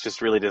one thing that's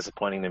just really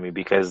disappointing to me,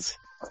 because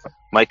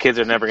my kids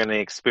are never going to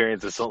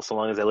experience this so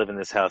long as I live in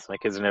this house. My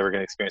kids are never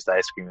going to experience the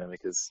ice cream man,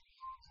 because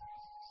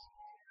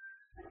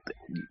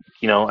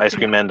ice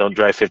cream men don't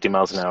drive 50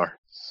 miles an hour.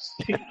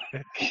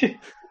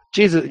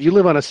 Jesus, you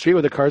live on a street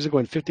where the cars are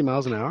going 50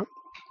 miles an hour?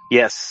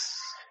 Yes.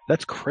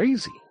 That's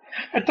crazy.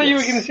 I thought you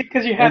were going to say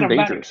because you had a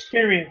bad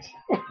experience.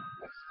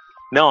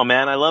 No,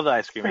 man, I love the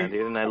ice cream man,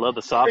 dude, and I love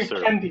the soft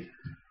serve. Candy.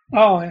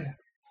 Oh, yeah.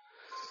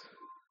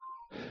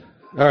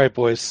 All right,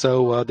 boys.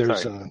 So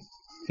there's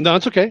no,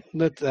 it's okay.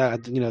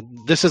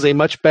 This is a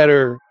much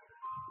better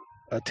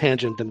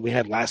tangent than we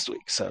had last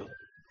week. So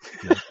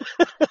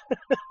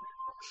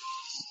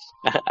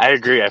I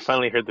agree. I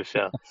finally heard the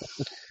show.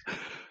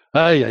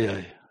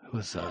 It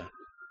was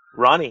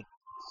Ronnie.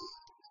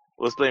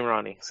 Let's blame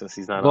Ronnie since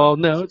he's not. Well,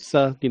 on. no, it's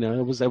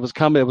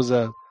it was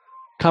a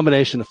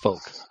combination of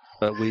folk,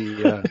 but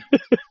we.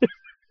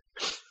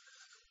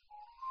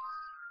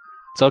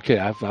 It's okay.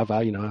 I'm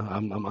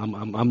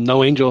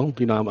no angel.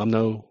 I'm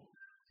no.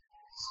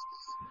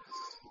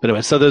 But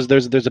anyway, so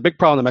there's a big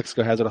problem that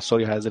Mexico has, that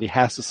Osorio has, that he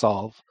has to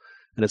solve,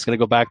 and it's going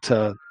to go back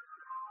to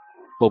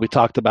what we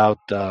talked about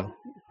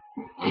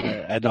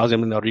ad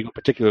nauseum in Rodrigo,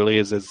 particularly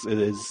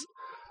is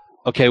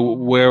okay.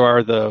 Where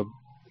are the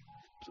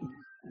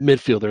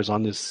midfielders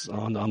on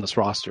this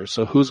roster.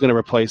 So who's going to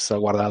replace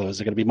Guardado?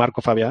 Is it going to be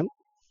Marco Fabian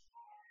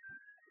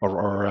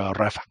or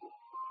Rafa?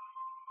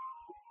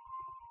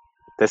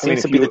 That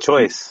seems to be the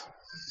choice.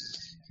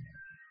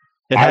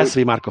 It has to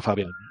be Marco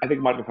Fabian. I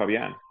think Marco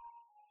Fabian.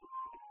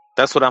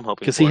 That's what I'm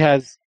hoping. Because he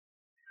has.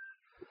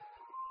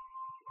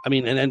 I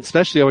mean, and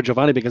especially over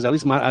Giovanni, because at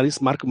least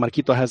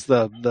Marquito has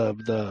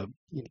the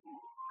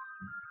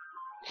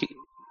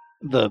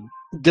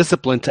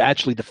discipline to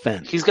actually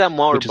defend. He's got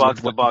more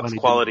box-to-box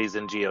qualities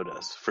than Gio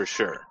does, for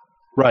sure.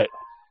 Right.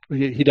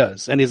 He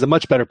does. And he's a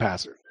much better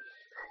passer.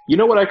 You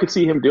know what I could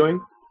see him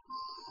doing?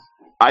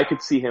 I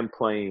could see him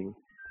playing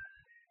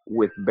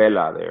with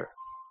Vela there.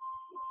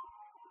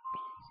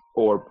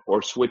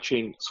 Or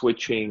switching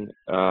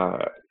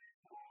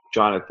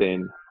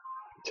Jonathan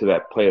to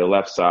that play the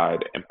left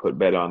side and put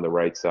Vela on the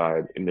right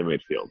side in the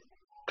midfield.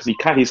 Because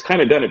he's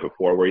kind of done it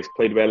before, where he's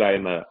played Vela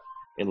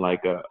in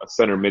like a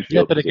center midfield.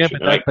 Yeah, but again,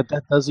 position, but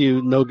that does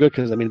you no good,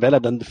 because I mean Vela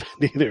doesn't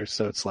defend either,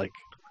 so it's like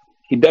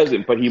he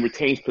doesn't, but he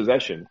retains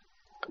possession.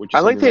 I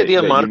like the idea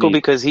of Marco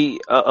because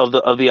he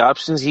of the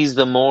options, he's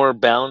the more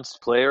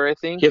balanced player. I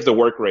think he has the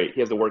work rate.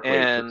 To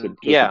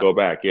go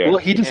back. Yeah, well,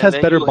 he just has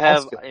better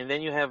balls. And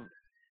then you have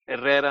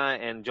Herrera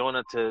and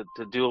Jonah to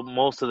do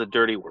most of the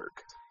dirty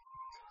work.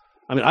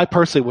 I mean, I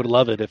personally would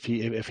love it if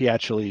he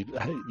actually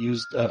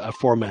used a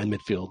 4-man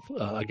midfield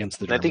against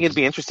the Germans. I think it'd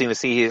be interesting to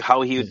see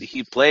how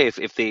he'd play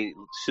if they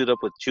suit up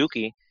with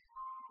Chucky.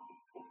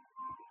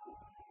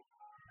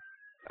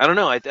 I don't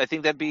know. I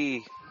think it'd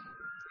be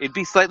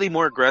slightly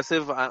more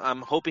aggressive.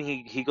 I'm hoping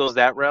he goes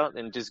that route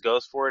and just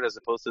goes for it, as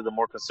opposed to the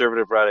more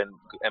conservative route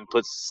and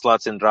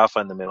slots in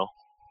Rafa in the middle.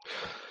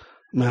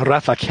 Man,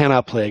 Rafa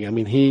cannot play. I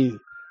mean, he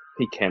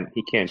can't.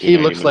 He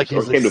looks like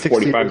he's like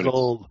 60 years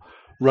old.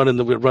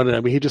 Running.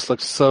 I mean, he just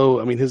looks so.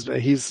 I mean, he's,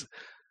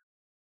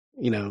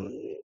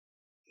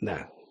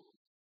 nah.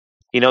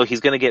 He's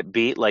going to get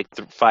beat like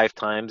 5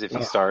 times if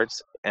he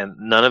starts, and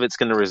none of it's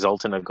going to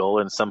result in a goal.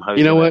 And somehow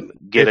he's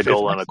get a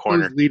goal on a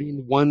corner.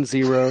 Leading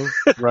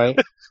 1-0, right?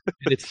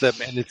 and it's the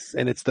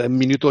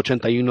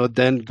minuto 81.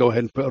 Then go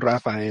ahead and put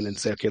Rafa in and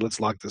say, okay,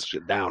 let's lock this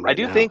shit down. Right I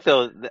do now. think,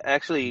 though,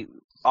 actually,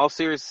 all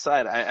serious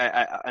aside,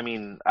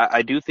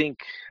 I do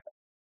think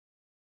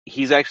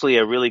he's actually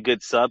a really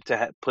good sub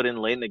to put in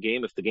late in the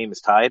game if the game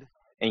is tied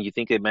and you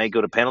think it might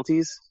go to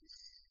penalties.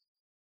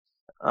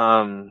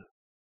 I'd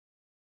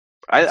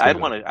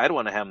want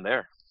to have him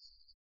there.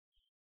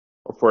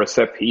 Or for a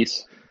set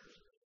piece.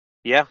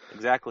 Yeah,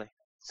 exactly.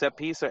 Set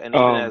piece, and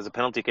even as a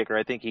penalty kicker,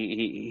 I think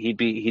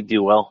he'd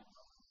do well.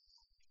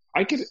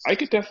 I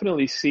could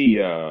definitely see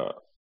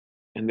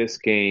in this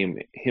game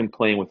him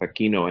playing with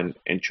Aquino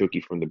and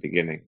Chucky from the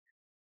beginning.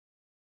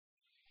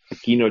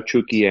 Aquino,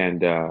 Chucky,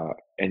 and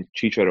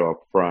Chicharo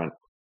up front,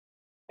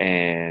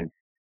 and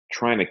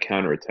trying to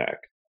counterattack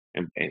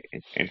and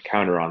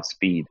counter on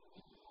speed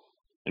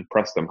and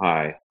press them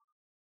high.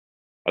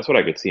 That's what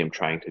I could see him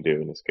trying to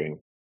do in this game.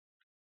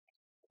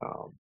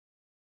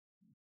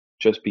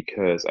 Just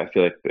because I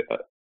feel like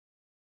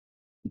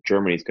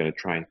Germany's going to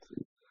try and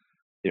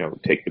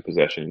take the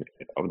possession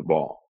of the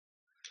ball.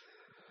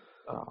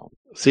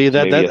 See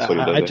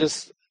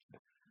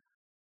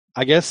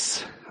I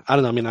guess I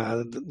don't know.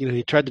 I mean,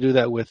 he tried to do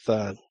that with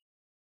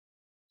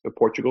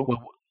Portugal.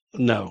 Well,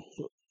 no,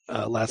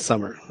 last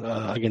summer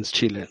against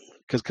Chile,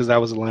 because that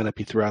was the lineup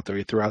he threw out there.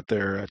 He threw out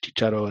there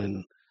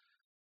Chicharo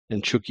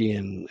and Chucky,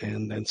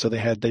 and so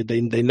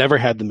they never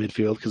had the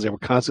midfield because they were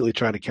constantly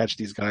trying to catch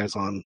these guys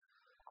on,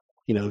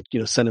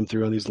 send them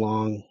through on these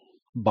long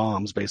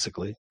bombs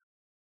basically,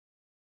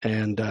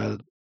 and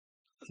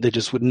they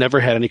just would never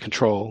had any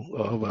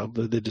control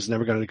they just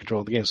never got any control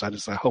of the game. So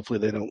I hopefully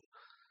they don't.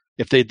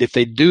 If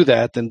they do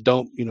that, then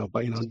don't.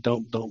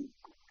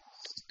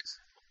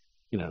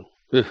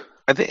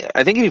 I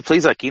think if he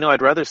plays Aquino,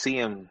 I'd rather see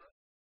him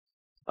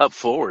up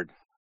forward,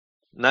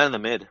 not in the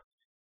mid,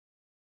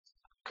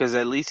 because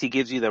at least he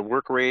gives you the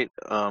work rate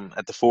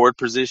at the forward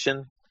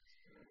position,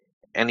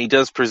 and he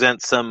does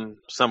present some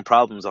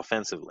problems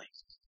offensively.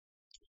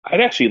 I'd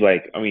actually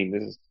like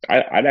Aquino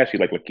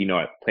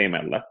play him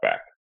at left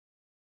back.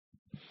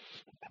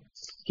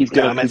 He's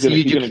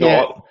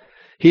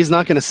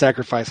not going to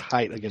sacrifice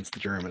height against the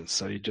Germans,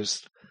 so you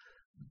just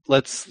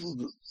that's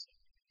going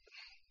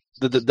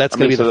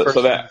to be the first.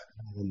 So that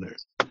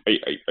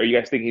are you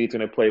guys thinking he's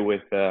going to play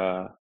with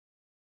Layun,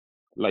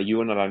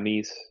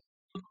 Alanis,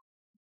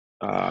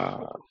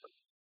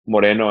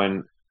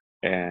 Moreno,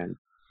 and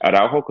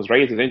Araujo? Because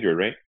Reyes is injured,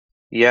 right?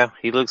 Yeah,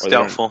 he looks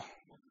doubtful.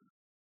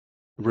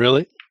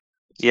 Really?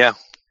 Yeah.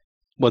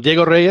 Well,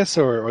 Diego Reyes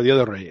or the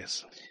other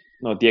Reyes?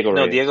 No, Diego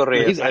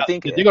Reyes. I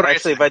think Diego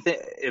Reyes,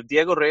 if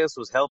Diego Reyes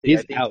was healthy,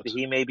 I think out.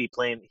 he may be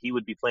playing. He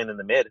would be playing in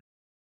the mid.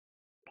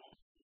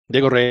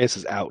 Diego Reyes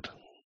is out.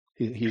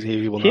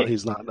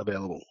 He's not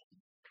available.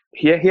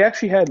 He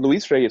actually had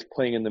Luis Reyes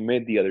playing in the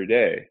mid the other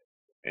day,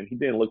 and he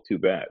didn't look too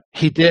bad.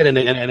 He did, and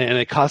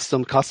it cost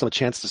him a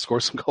chance to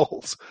score some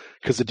goals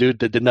because the dude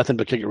did nothing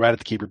but kick it right at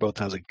the keeper both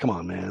times. Like, come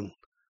on, man!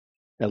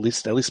 At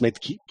least make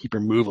the keeper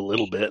move a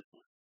little bit.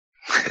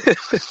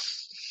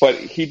 But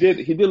he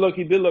didn't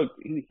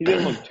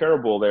look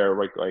terrible there,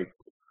 like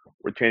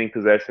retaining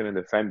possession and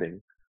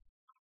defending.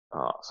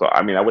 So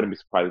I mean, I wouldn't be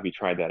surprised if he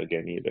tried that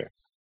again either.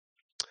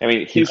 I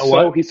mean, he's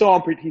so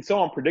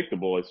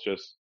unpredictable. It's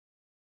just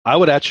I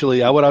would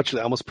actually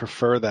almost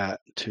prefer that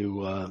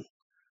to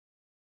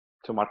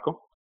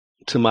Marco.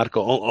 To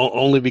Marco,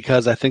 only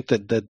because I think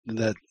that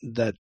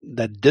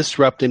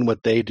disrupting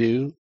what they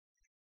do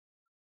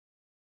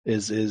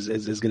is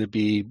going to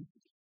be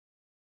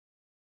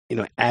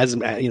as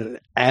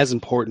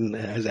important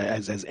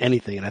as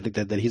anything, and I think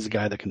that he's a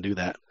guy that can do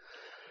that.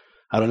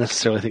 I don't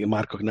necessarily think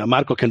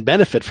Marco can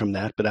benefit from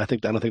that, but I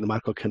don't think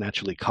Marco can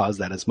actually cause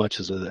that as much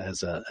as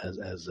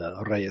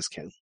Reyes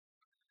can.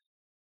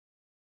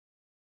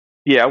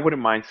 Yeah, I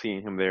wouldn't mind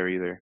seeing him there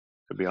either,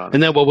 to be honest.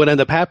 And then what would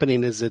end up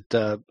happening is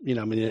that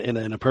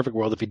in a perfect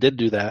world, if he did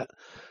do that,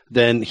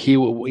 then he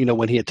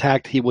when he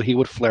attacked, he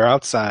would flare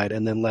outside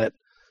and then let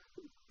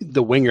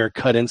the winger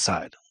cut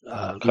inside.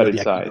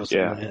 Inside,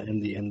 yeah.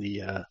 And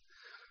the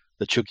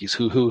Chukis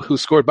who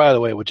scored, by the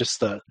way, with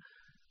just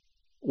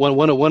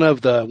one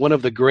of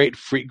the great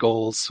freak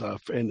goals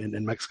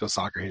in Mexico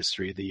soccer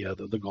history,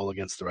 the goal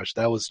against the Rush.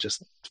 That was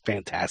just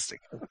fantastic.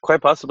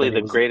 Quite possibly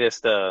the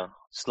greatest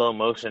slow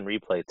motion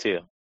replay too.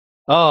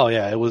 Oh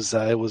yeah, it was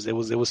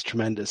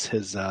tremendous.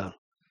 His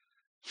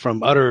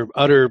from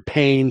utter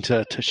pain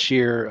to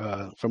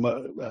sheer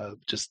from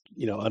just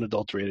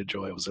unadulterated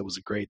joy. It was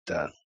a great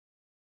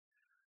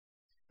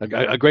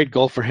a great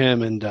goal for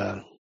him,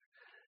 and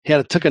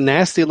he took a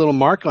nasty little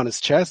mark on his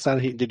chest.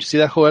 Did you see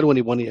that, Joel,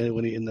 when he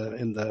in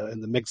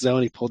the mixed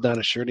zone, he pulled down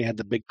his shirt and he had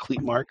the big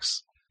cleat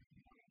marks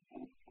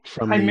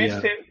from I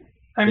missed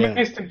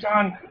it,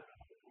 John.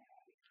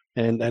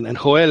 And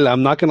Joel,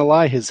 I'm not gonna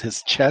lie,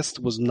 his chest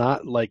was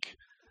not like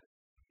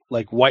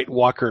White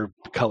Walker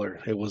color.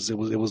 It was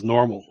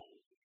normal.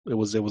 It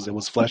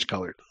was flesh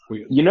colored.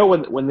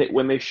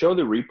 When they show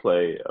the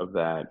replay of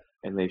that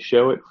and they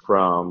show it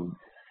from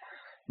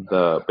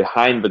the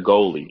behind the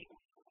goalie,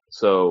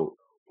 so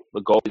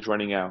the goalie's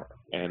running out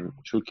and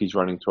Chuki's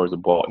running towards the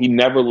ball. He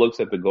never looks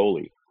at the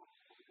goalie.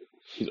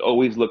 He's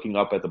always looking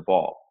up at the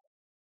ball.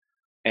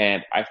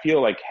 And I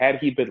feel like had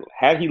he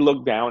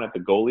looked down at the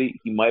goalie,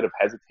 he might have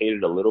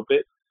hesitated a little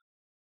bit,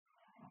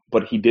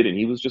 but he didn't.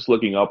 He was just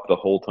looking up the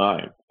whole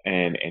time,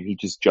 and he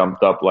just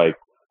jumped up like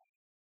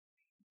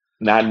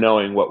not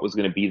knowing what was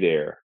going to be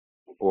there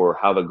or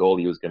how the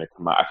goalie was going to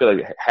come out. I feel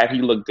like had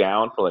he looked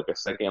down for like a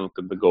second and looked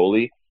at the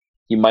goalie,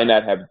 he might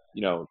not have,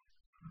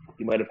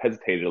 he might have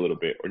hesitated a little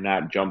bit or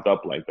not jumped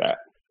up like that.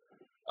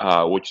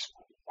 Which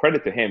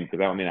credit to him, because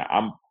I mean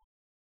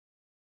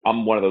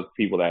I'm one of those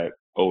people that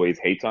always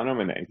hates on him,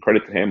 and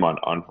credit to him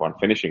on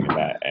finishing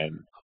that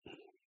and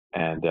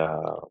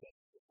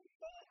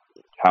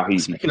how he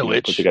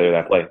put together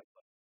that play.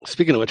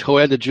 Speaking of which,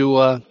 Joel,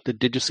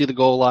 did you see the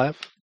goal live?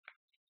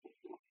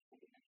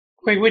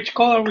 Wait, which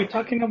goal are we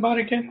talking about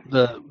again?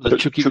 The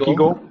Chucky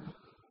goal?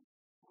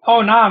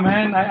 Oh nah,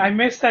 man, I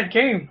missed that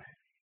game.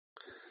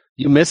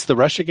 You missed the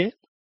Russia game?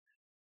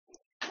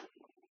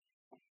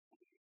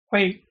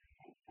 Wait,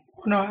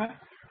 no.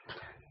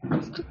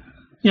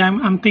 Yeah,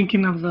 I'm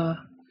thinking of the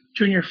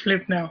junior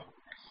flip now.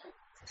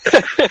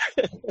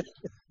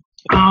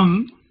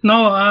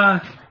 No.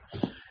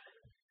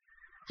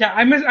 Yeah,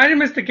 I didn't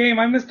miss the game.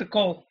 I missed the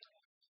goal.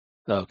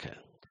 Okay.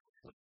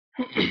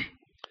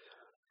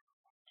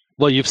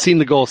 Well, you've seen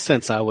the goal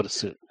since, I would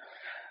assume.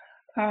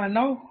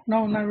 No,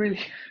 not really.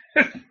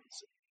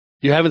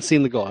 You haven't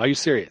seen the goal. Are you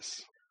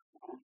serious?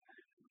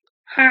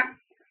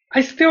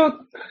 I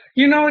still,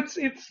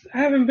 it's. I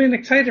haven't been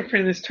excited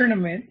for this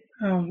tournament.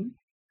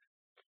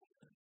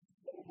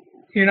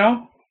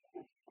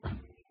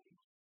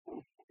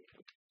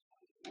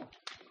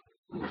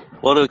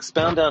 Well, to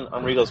expound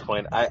on Rigo's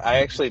point, I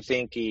actually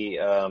think he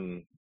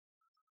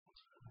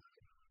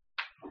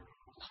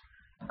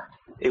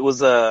it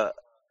was a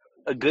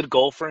good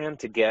goal for him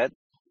to get,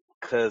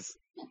 because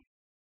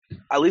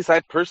at least I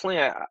personally,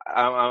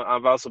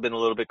 I've also been a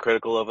little bit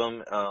critical of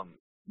him,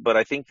 but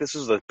I think this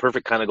was the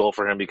perfect kind of goal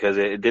for him because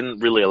it didn't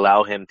really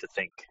allow him to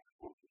think.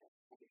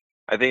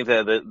 I think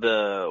that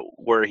the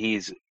where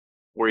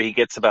he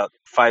gets about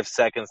 5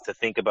 seconds to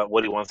think about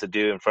what he wants to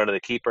do in front of the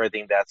keeper, I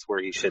think that's where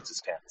he shits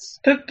his pants.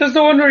 Does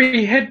the one where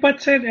he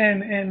headbutts it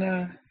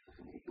and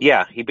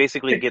yeah, he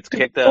basically gets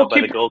kicked out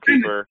by the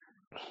goalkeeper.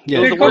 Yeah,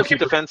 it was the worst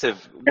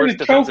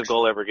defensive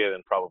goal ever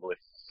given, probably.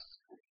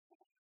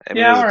 I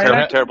mean, it was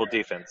a terrible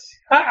defense.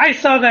 I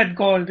saw that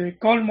goal, the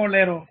goal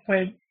Molero,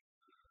 but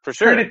for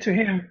sure. Credit to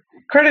him.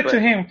 Credit to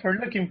him for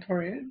looking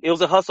for it. It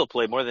was a hustle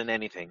play more than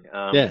anything.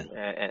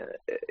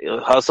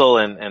 Hustle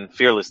and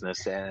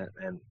fearlessness,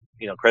 and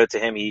credit to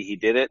him, he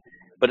did it.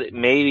 But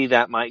maybe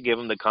that might give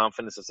him the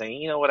confidence of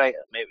saying, you know what, I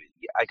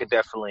could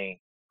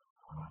definitely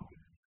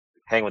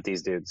hang with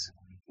these dudes.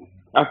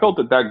 I felt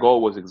that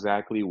goal was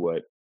exactly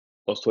what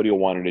Osorio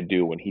wanted to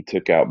do when he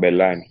took out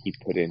Bela and he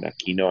put in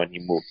Aquino and he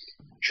moved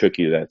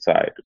Chucky to that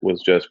side.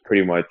 Was just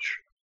pretty much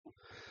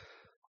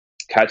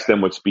catch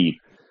them with speed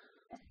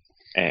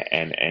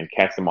and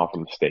catch them off a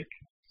mistake.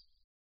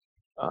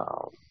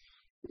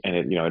 and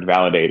it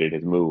validated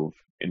his move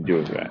in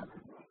doing that.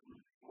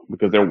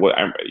 Because there was,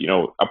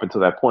 up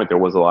until that point, there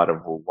was a lot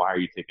of, well, why are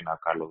you taking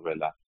out Carlos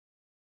Vela?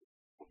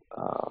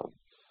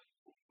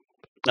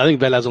 I think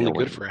Vela's only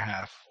good for a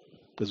half,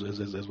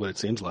 is what it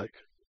seems like.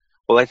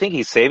 Well, I think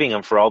he's saving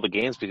him for all the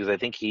games because I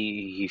think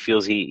he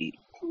feels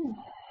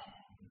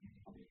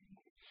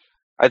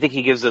I think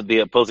he gives the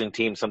opposing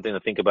team something to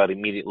think about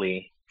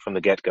immediately from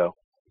the get-go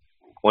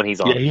when he's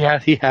on. Yeah,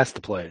 he has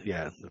to play.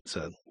 Yeah, that's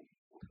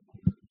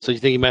so you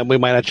think we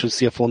might actually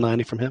see a full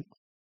 90 from him?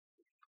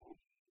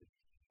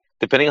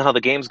 Depending on how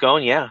the game's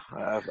going, yeah,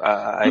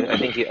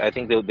 I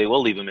think they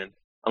will leave him in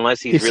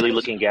unless he's really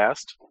looking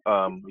gassed.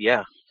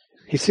 Yeah,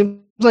 he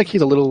seems like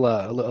he's a little.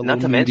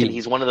 Not to mention,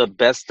 he's one of the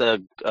best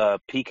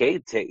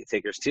PK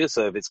takers too.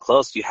 So if it's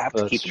close, you have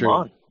to keep him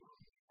on.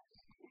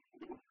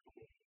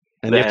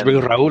 And you have to bring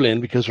Raul in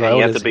because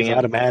Raul is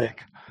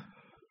automatic.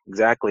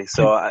 Exactly.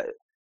 So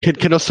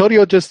can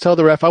Osorio just tell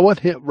the ref, I want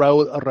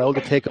Raul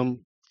to take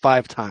him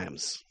 5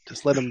 times.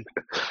 Just let him.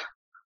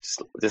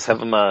 Just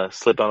have him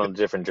slip on a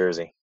different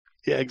jersey.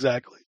 Yeah,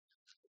 exactly.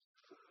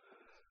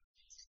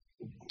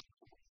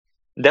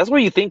 That's where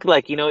you think,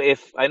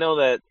 if I know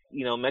that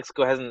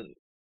Mexico hasn't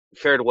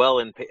fared well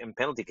in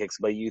penalty kicks,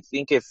 but you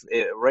think if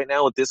right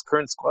now with this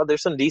current squad,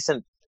 there's some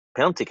decent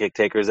penalty kick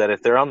takers that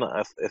if they're on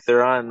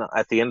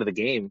at the end of the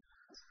game,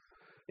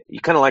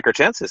 you kind of like our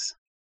chances.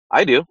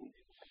 I do.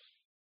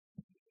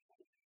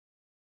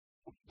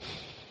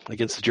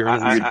 Against the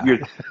Germans.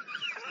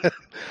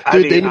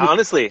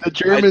 Honestly, the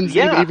Germans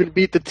even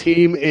beat the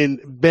team in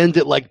bend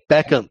it like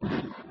Beckham.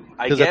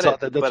 I get it,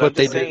 that's but what I'm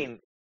just saying,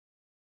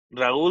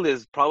 Raul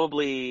is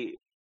probably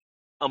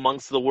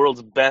amongst the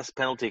world's best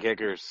penalty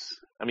kickers.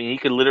 I mean,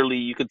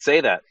 you could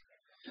say that.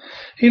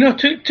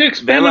 To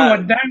expand on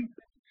what Dan.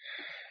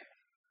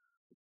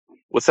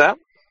 What's that?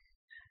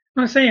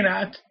 I'm saying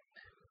that.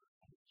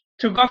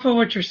 To go off of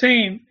what you're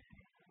saying,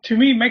 to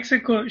me,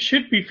 Mexico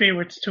should be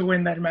favorites to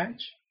win that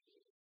match.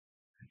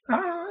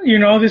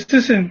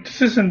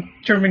 This isn't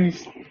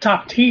Germany's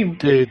top team.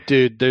 Dude,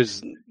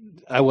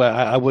 I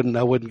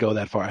wouldn't go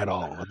that far at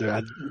all.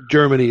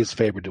 Germany is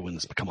favored to win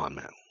this, but come on,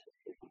 man.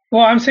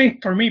 Well, I'm saying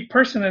for me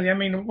personally, I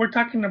mean, we're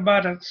talking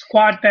about a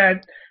squad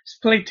that's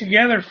played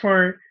together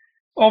for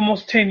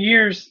almost 10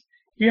 years.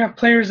 You have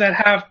players that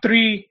have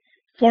 3-4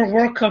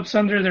 World Cups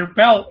under their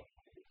belt,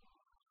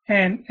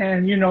 and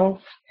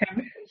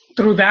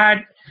through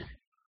that,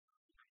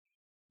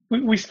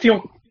 we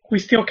still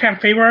can't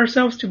favor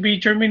ourselves to be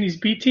Germany's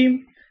B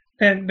team.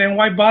 Then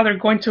why bother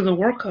going to the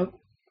World Cup?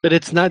 But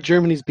it's not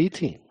Germany's B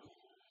team.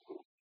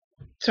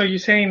 So you're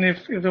saying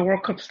if the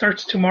World Cup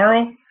starts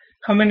tomorrow,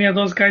 how many of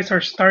those guys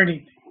are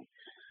starting?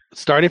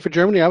 Starting for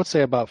Germany, I would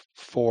say about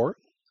 4.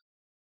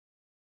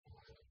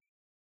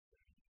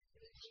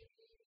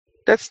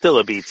 That's still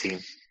a B team.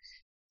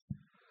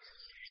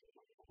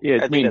 Yeah,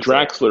 I mean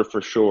Draxler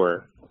for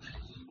sure.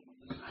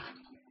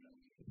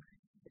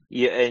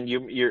 Yeah, and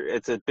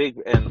it's a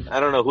big, and I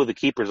don't know who the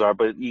keepers are,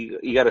 but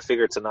you got to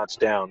figure it's a notch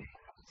down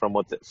from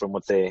what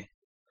they.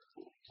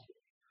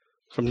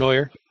 From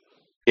Neuer.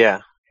 Yeah.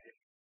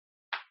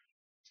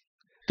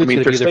 I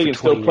mean, Ter Stegen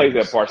still plays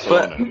at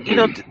Barcelona.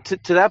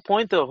 But to that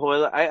point though,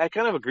 Hoyle, I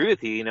kind of agree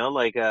with you. Not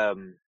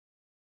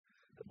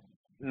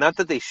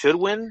that they should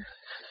win.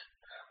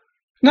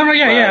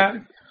 Yeah.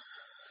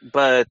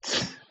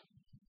 But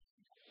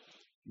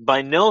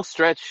by no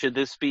stretch should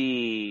this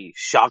be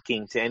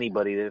shocking to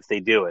anybody if they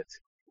do it.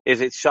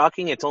 If it's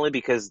shocking, it's only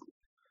because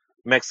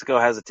Mexico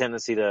has a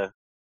tendency to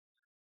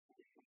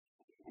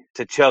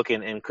choke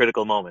in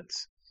critical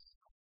moments.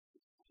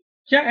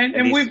 Yeah,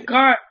 and we've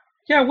gone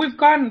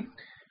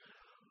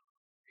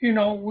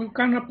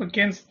up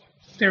against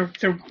their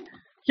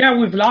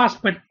we've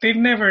lost, but they've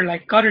never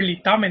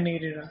utterly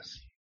dominated us.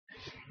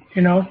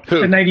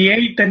 The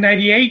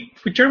 98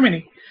 with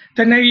Germany.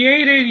 The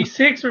 98,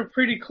 86 were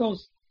pretty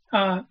close.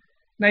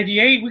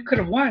 98 we could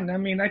have won. I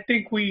mean, I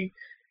think we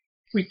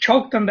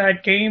choked on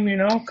that game,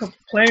 a couple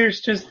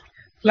players just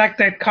lacked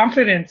that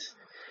confidence.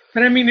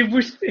 But I mean,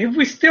 if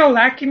we're still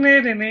lacking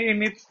it and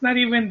it's not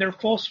even their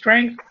full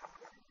strength,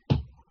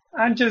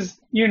 we're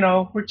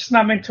just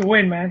not meant to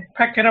win, man.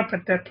 Pack it up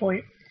at that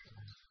point.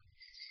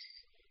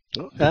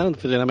 I don't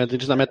think they're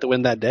just not meant to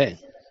win that day.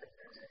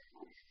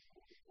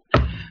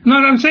 No,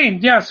 I'm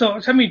saying, yeah.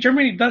 So I mean,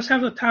 Germany does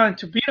have the talent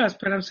to beat us,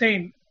 but I'm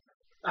saying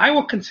I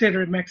will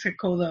consider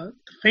Mexico the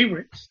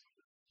favorites.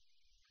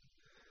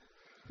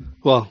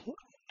 Well,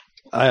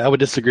 I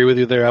would disagree with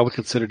you there. I would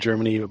consider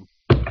Germany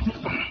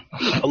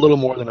a little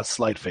more than a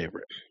slight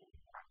favorite.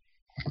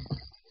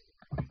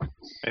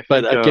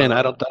 But again,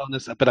 I don't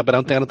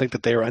think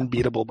that they are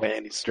unbeatable by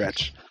any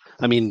stretch.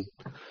 I mean,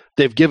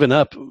 they've given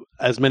up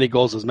as many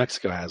goals as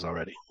Mexico has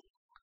already.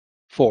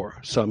 4.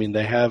 So I mean,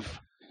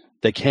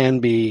 they can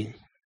be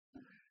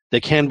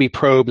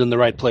probed in the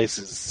right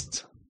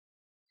places.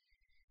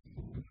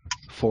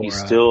 You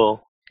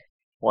still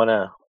want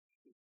to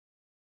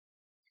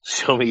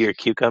show me your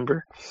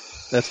cucumber?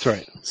 That's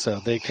right. So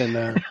they can.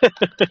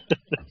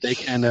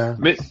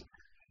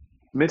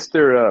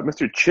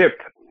 Mr.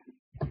 Chip,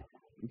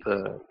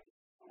 the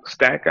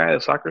stat guy,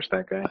 the soccer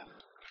stat guy.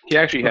 He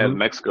actually had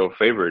Mexico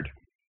favored.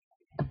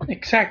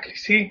 Exactly.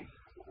 See,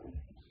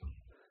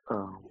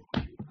 Um,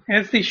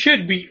 as they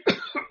should be.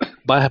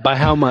 By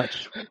how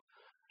much?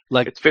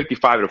 Like it's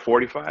 55 to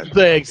 45.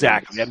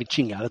 Exactly. I mean,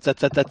 chinga.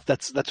 That's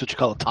what you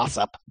call a toss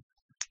up.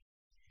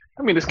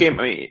 I mean, this game.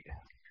 I mean,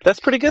 That's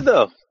pretty good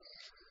though.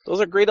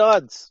 Those are great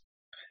odds.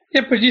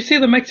 Yeah, but you see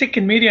the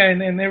Mexican media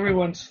and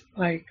everyone's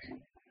like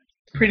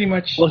pretty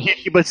much. Well,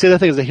 but see, the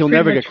thing is that he'll Pretty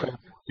never much. get credit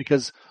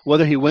because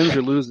whether he wins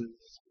or loses,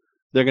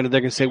 they're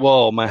gonna say,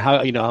 "Whoa, my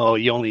how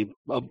you only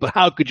but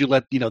how could you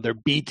let their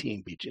B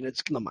team beat you?" And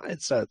it's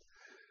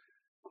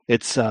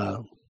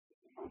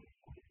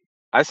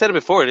I said it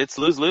before. It's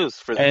lose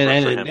for him.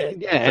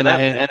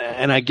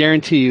 And I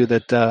guarantee you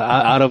that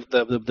out of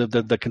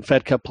the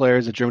Confed Cup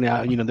players at Germany,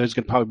 there's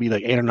going to probably be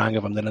like 8 or 9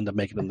 of them that end up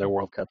making them their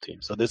World Cup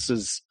team. So this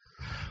is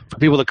for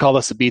people that call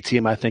us a B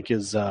team. I think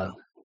is not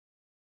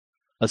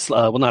a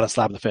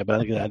slap in the face,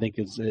 but I think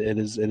it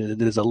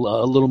is a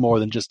little more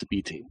than just a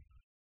B team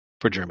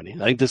for Germany.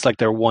 I think this is like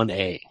their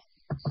 1A.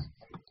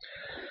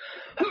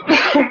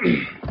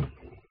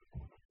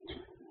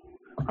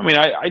 I mean,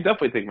 I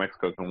definitely think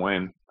Mexico can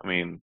win. I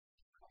mean,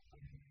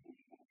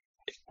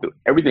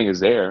 everything is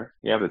there.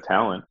 You have the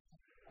talent.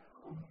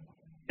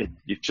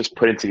 You've just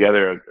putting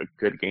together a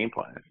good game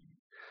plan.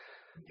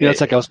 It's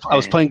like I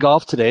was playing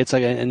golf today. It's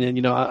like, and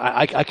then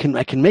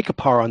I can make a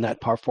par on that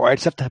par 4. I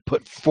just have to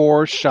put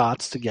 4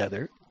 shots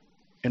together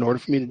in order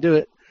for me to do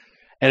it,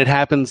 and it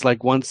happens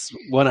like one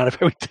out of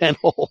every 10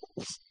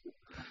 holes.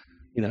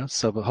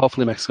 So but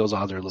hopefully Mexico's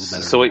odds are a little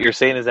better. So what you're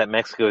saying is that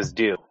Mexico is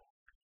due.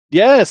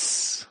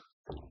 Yes.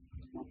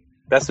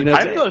 That's what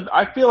I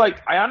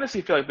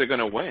honestly feel like they're going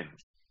to win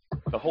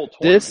the whole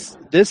tournament.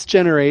 This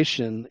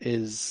generation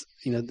is,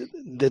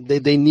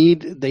 they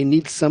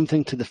need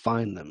something to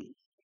define them.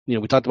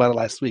 We talked about it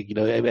last week.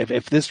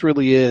 If this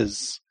really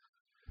is,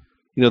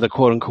 the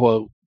quote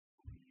unquote,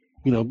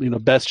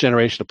 best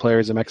generation of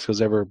players that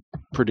Mexico's ever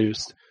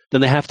produced,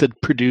 then they have to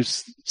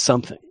produce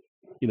something.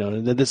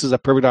 This is a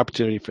perfect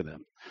opportunity for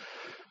them.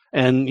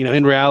 And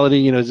in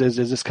reality, is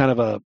this kind of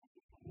a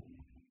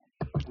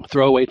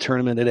throwaway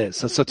tournament? It is.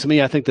 So to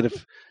me, I think that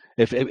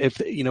if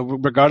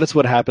regardless of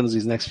what happens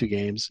these next few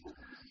games,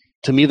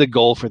 to me the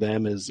goal for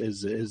them is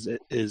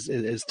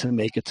to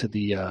make it to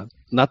the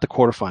not the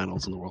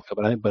quarterfinals in the World Cup,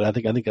 but I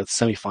think a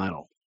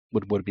semifinal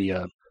would be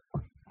a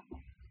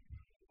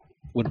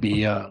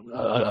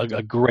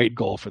great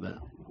goal for them.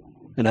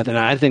 And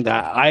I think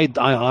that I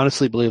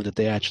honestly believe that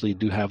they actually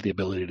do have the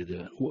ability to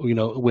do it.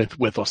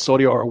 With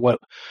Osorio or what,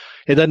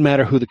 it doesn't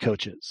matter who the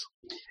coach is.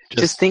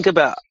 Just think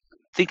about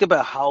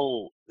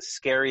how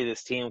scary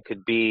this team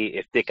could be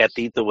if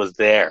Tecatito was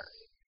there.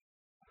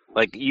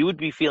 Like, you would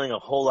be feeling a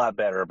whole lot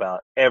better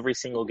about every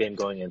single game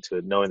going into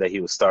it, knowing that he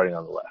was starting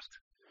on the left.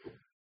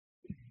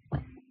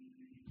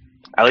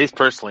 At least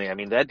personally, I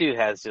mean, that dude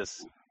has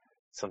just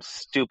some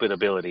stupid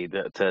ability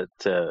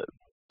to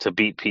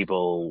beat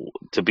people,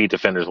 to beat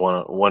defenders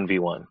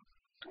 1v1.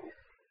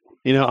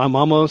 I'm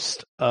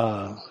almost,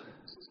 I'm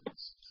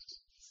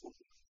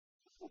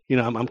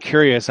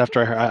curious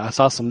after I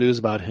saw some news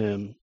about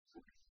him,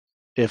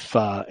 if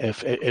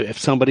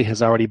somebody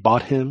has already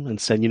bought him and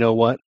said, you know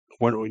what,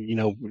 we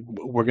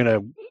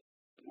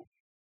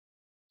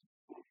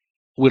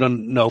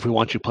don't know if we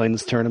want you playing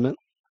this tournament.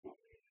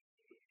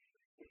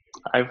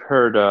 I've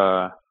heard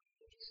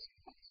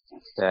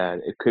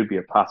that it could be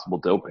a possible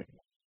doping.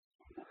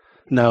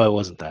 No, it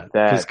wasn't that.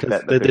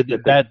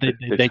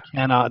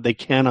 They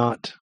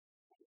cannot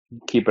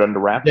keep it under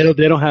wraps. They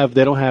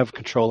don't have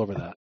control over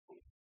that.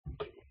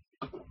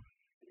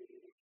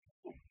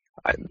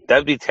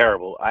 That'd be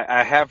terrible.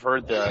 I have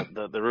heard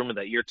the rumor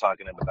that you're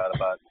talking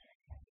about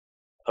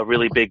a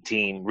really big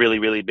team,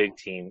 really big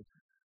team,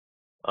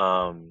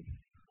 kind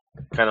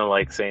of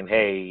like saying,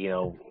 hey,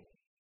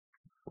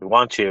 we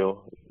want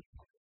you,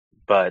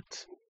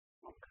 but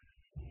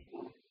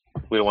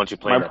we don't want you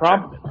playing that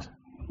tournament.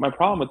 My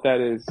problem with that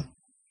is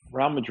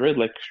Real Madrid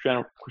let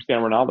Cristiano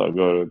Ronaldo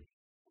go to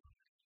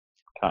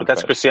contest. But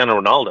that's Cristiano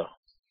Ronaldo.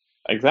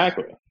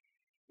 Exactly.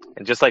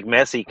 And just like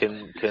Messi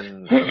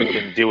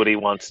can do what he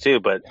wants to,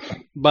 but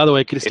by the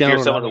way, Cristiano if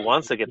you're Ronaldo someone who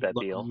wants to get that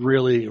deal,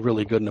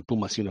 really good in a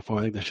Pumas uniform,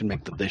 I think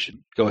they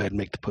should go ahead and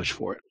make the push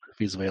for it if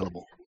he's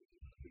available.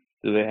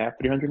 Do they have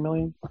 $300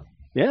 million?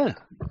 Yeah,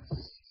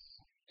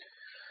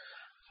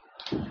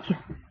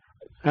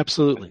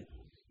 absolutely.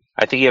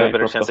 I think you have a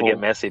better chance to get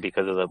Messi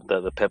because of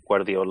the Pep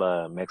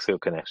Guardiola Mexico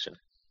connection.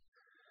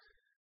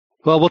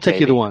 Well, we'll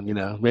take either one.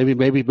 Maybe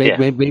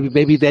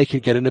they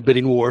could get in a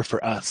bidding war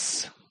for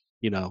us.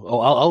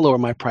 I'll lower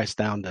my price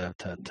down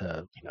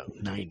to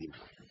 90.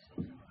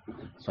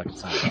 So I can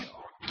sign it.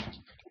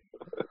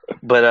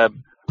 But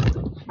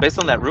based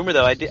on that rumor,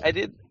 though, I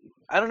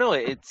don't know.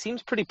 It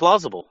seems pretty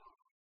plausible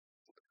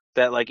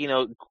that,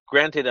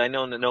 granted, I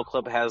know that no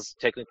club has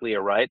technically a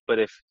right, but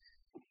if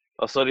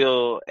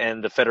Osorio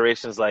and the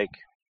federation's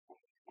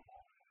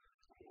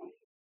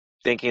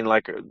thinking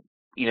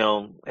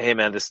hey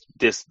man,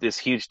 this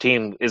huge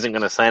team isn't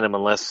going to sign him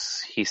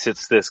unless he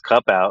sits this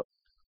cup out,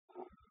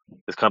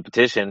 this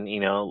competition,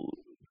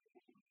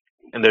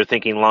 and they're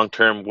thinking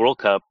long-term World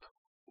Cup.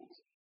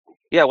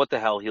 Yeah, what the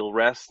hell? He'll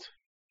rest.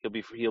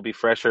 He'll be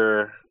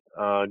fresher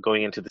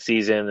going into the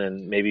season,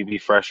 and maybe be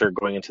fresher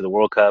going into the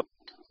World Cup.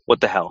 What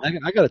the hell?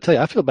 I got to tell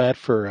you, I feel bad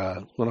for.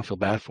 I don't feel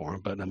bad for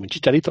him, but I mean,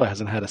 Chicharito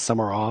hasn't had a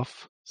summer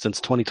off since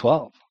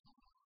 2012.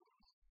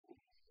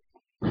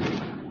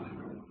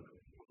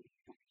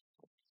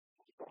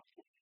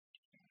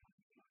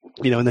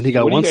 And then he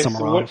got one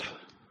summer off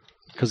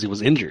because he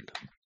was injured.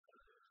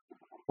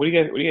 What do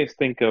you guys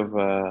think of?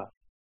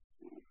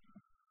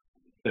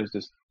 There's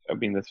this. I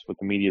mean, that's what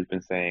the media has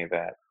been saying,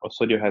 that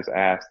Osorio has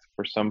asked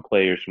for some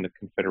players from the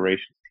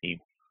Confederations team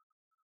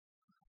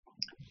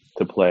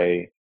to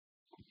play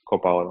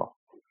Copa Oro.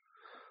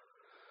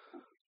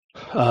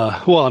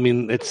 Well, I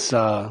mean, it's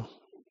some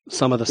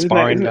of the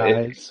sparring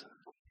guys.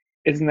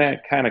 Isn't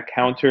that kind of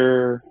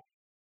counter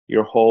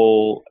your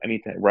whole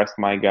anything? Rest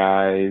my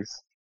guys,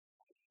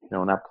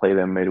 not play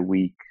them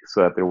midweek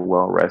so that they're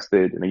well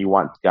rested, and then you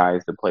want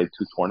guys to play 2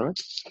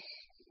 tournaments.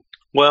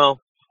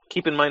 Well,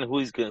 keep in mind who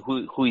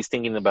he's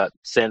thinking about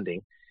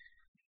sending.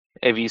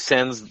 If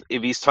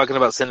he's talking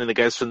about sending the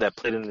guys from that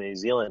played in the New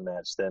Zealand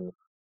match, then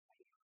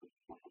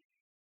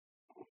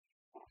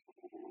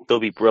they'll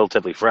be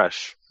relatively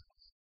fresh.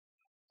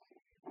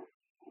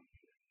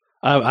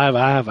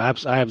 I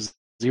have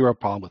zero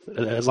problem with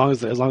it as long as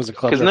the clubs.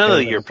 Because none of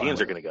the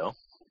Europeans are going to go.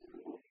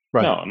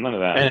 Right. No, none of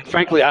that. And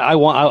frankly, I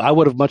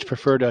would have much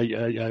preferred a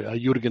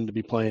Jurgen to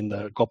be playing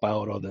the Copa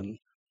Oro than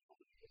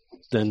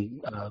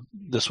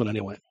this one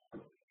anyway.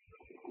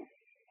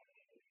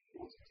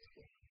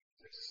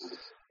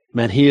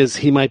 Man,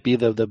 he might be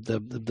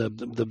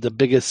the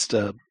biggest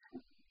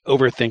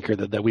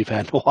overthinker that we've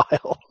had in a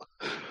while.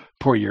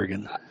 Poor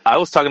Jurgen. I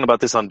was talking about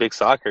this on Big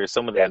Soccer.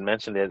 Somebody had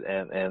mentioned it,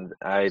 and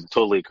I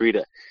totally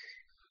agreed.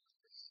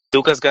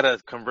 Duca's got to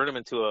convert him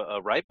into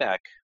a right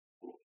back.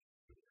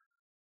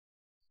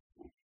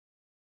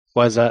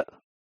 Why is that?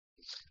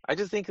 I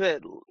just think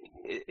that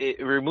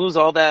it removes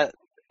all that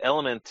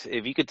element.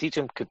 If you could teach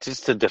him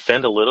just to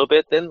defend a little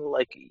bit, then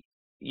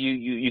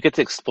you get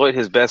to exploit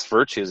his best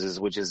virtues,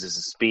 which is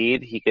his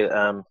speed. He could.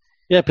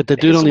 Yeah, but the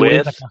dude only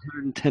weighs like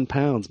 110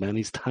 pounds, man.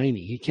 He's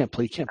tiny. He can't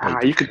play.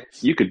 You could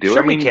do it.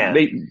 Sure, I mean, he can.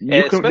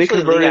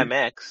 Especially in Liga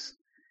MX.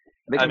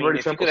 I mean,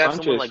 if you could have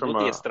someone like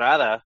Guti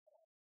Estrada,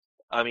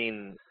 I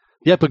mean.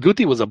 Yeah, but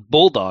Guti was a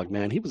bulldog,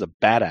 man. He was a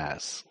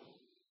badass.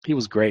 He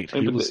was great.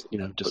 He was,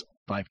 just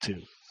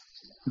 5'2".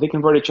 They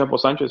converted Chapo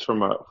Sanchez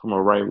from a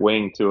right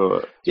wing to a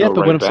but right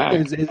what I'm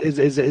back. saying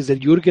is that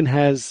Jurgen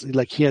has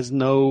he has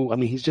no. I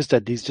mean, he's just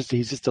a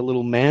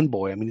little man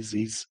boy. I mean,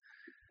 he's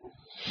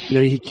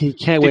he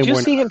can't. Did you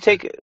see him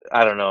take?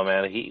 I don't know,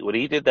 man. When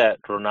he did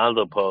that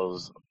Ronaldo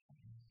pose.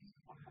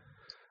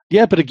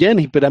 Yeah, but again,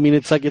 I mean,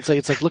 it's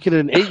like looking at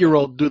an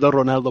 8-year-old do the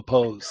Ronaldo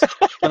pose.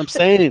 That's what I'm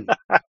saying.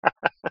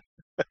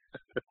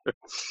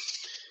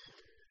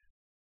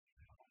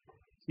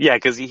 Yeah,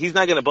 because he's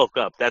not going to bulk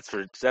up. That's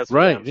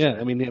right. Yeah,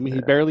 I mean,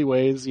 he barely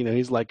weighs.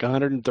 He's like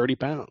 130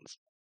 pounds.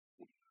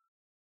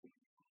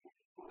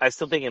 I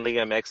still think in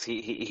Liga MX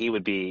he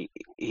would be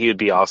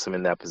awesome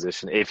in that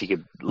position if he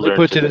could learn.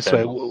 Put it this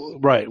way,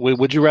 right?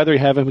 Would you rather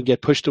have him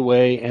get pushed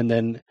away and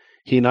then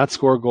he not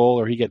score a goal,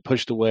 or he get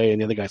pushed away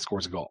and the other guy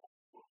scores a goal?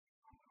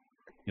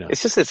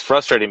 It's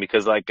frustrating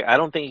because I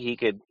don't think he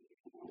could.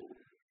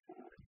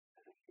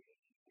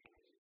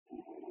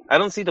 I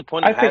don't see the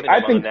point of having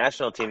him on the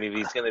national team if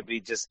he's going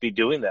to be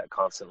doing that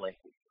constantly.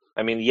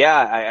 I mean, yeah,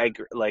 I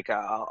agree.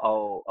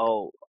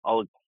 I'll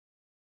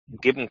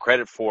give him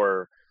credit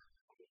for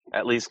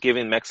at least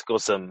giving Mexico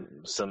some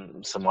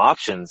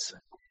options,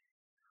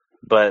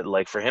 but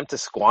for him to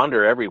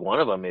squander every one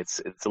of them,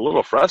 it's a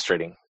little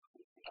frustrating.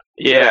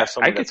 Yeah,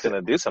 someone that's going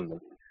to do something.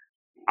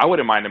 I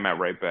wouldn't mind him at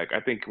right back. I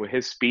think with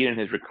his speed and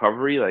his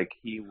recovery,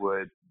 he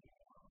would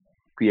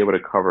be able to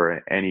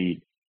cover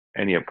any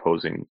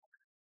opposing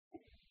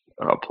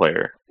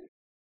player,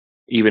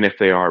 even if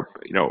they are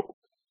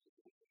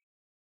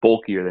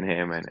bulkier than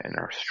him and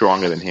are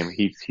stronger than him.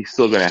 He's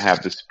still going to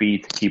have the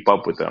speed to keep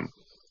up with them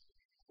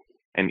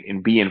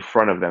and be in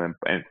front of them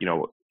and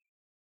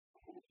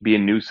be a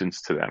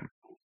nuisance to them.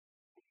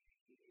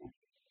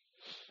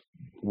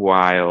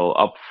 While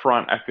up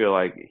front, I feel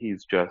like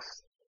he's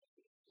just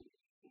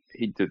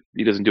he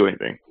doesn't do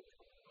anything.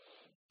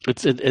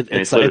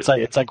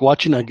 It's like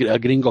watching a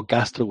Gringo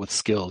Castro with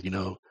skill,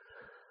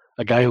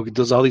 a guy who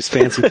does all these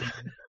fancy things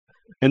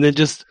and then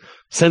just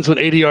sends one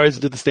 80 yards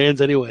into the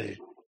stands anyway.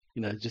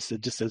 I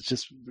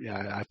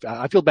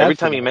feel bad. Every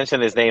time you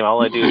mention his name,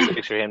 all I do is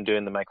picture him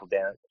doing the Michael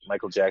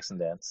Jackson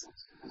dance.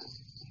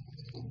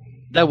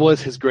 That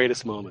was his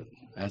greatest moment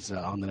as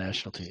on the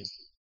national team.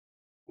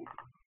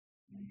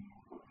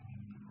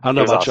 I don't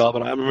know about y'all,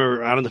 but I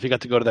remember. I don't know if you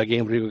got to go to that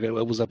game.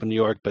 It was up in New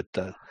York, but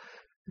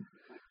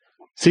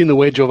seeing the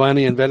way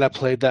Giovanni and Vela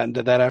played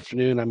that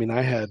afternoon, I mean,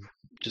 I had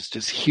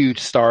just huge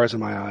stars in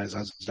my eyes. I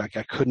was like,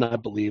 I could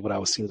not believe what I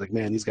was seeing. Like,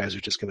 man, these guys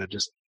are just gonna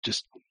just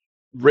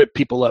rip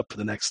people up for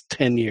the next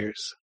 10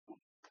 years,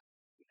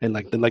 and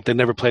they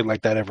never played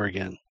like that ever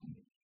again.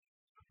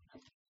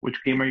 Which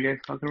game are you guys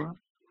talking about?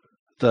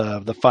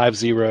 The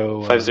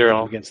 5-0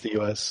 5-0 against the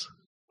U.S.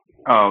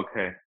 Oh,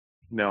 okay.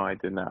 No, I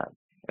did not.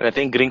 And I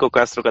think Gringo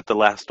Castro got the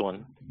last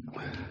one.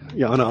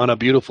 Yeah, on a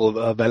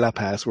beautiful Vela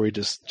pass where he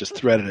just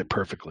threaded it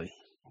perfectly.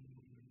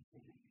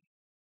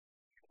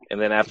 And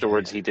then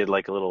afterwards, he did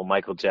like a little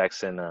Michael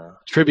Jackson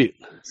Tribute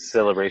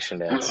celebration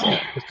dance.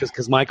 Yeah.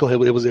 because Michael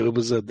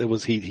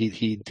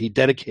he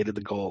dedicated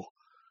the goal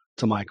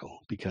to Michael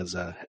because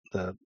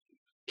the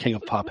King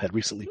of Pop had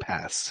recently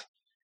passed.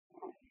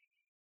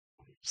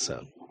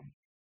 So,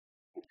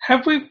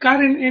 have we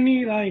gotten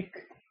any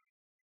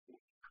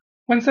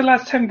when's the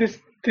last time this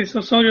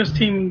Osorio's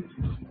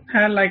team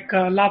had like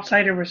a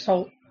lopsided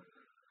result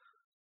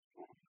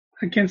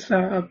against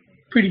a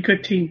pretty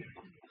good team?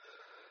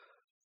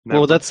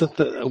 well, that's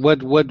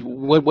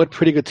what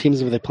pretty good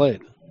teams have they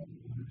played?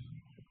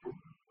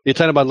 You're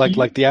talking about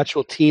like the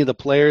actual team, the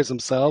players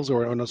themselves,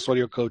 or an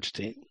Osorio coach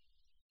team?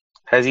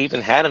 Has he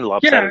even had a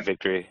lopsided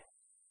victory?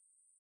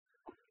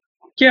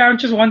 Yeah, I'm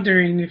just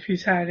wondering if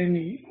he's had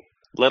any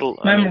put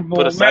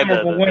aside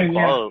memorable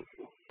win.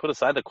 Put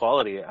aside the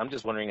quality. I'm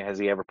just wondering, has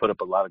he ever put up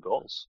a lot of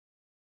goals?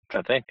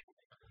 I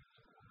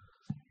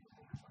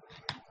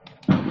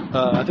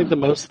think the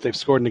most that they've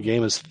scored in a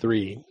game is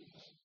 3.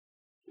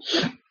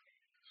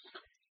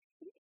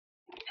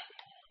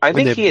 I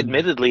think he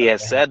admittedly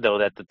has said, though,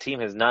 that the team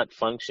has not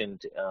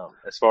functioned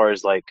as far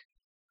as like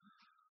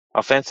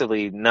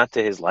offensively, not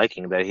to his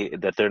liking.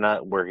 That they're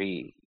not where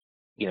he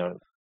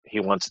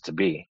wants it to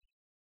be.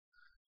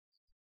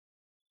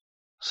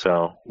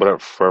 So,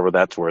 whatever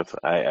that's worth,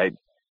 I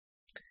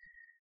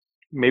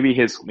maybe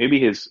his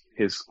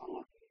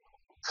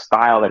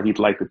style that he'd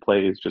like to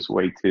play is just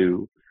way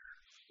too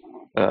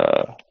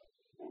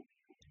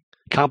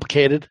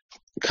complicated.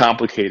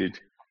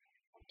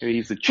 Maybe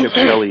he's the Chip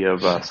Kelly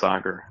of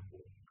soccer.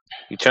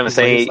 You trying to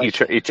say?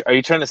 Are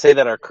you trying to say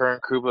that our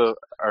current group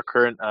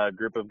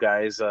of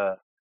guys are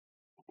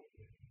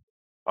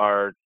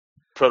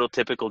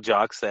prototypical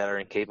jocks that are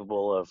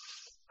incapable of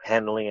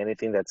handling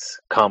anything that's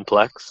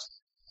complex?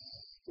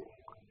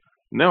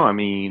 No, I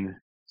mean,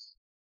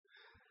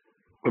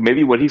 but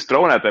maybe what he's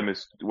throwing at them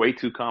is way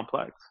too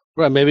complex.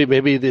 Right?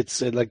 Maybe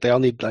it's like they all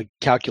need like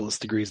calculus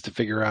degrees to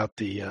figure out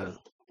the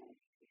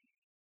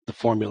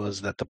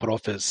formulas that the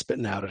prof is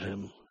spitting out at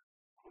him.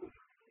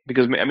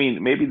 Because I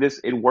mean, maybe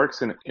it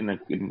works in a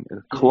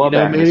club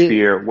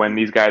atmosphere when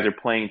these guys are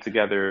playing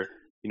together,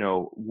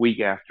 week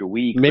after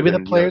week. Maybe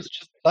the players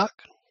just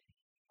suck.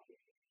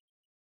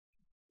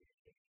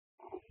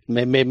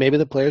 Maybe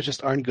the players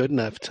just aren't good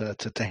enough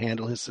to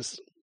handle his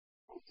system.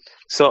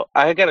 So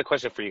I got a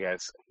question for you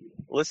guys.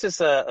 Let's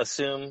just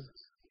assume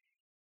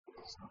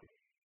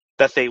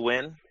that they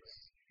win.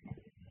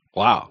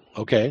 Wow.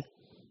 Okay.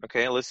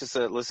 Okay. Let's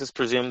just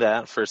presume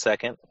that for a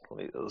second.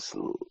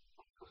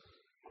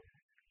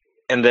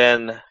 And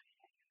then,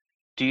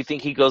 do you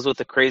think he goes with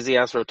the crazy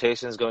ass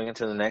rotations going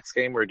into the next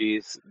game, or do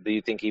you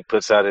think he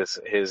puts out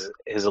his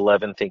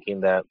 11,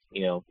 thinking that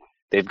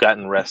they've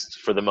gotten rest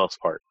for the most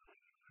part?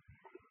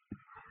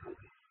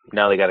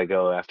 Now they got to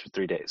go after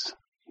 3 days.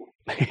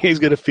 He's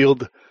going to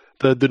field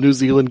the New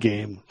Zealand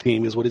game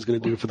team is what he's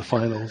going to do for the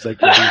finals.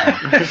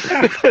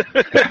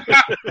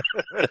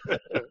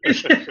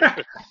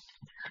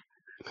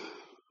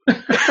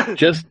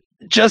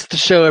 Just to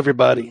show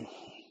everybody.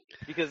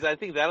 Because I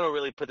think that'll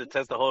really put to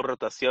test the whole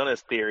rotaciones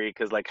theory.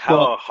 Because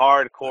how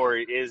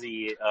hardcore is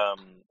he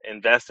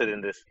invested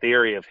in this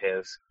theory of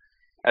his,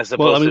 as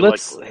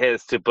opposed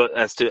to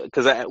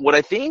because what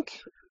I think.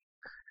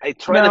 I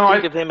try to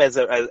think of him as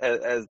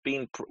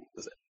being,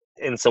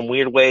 in some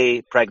weird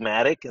way,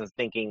 pragmatic and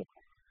thinking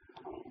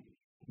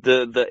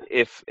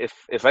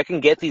if I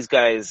can get these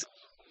guys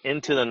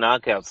into the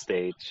knockout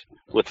stage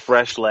with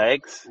fresh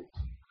legs,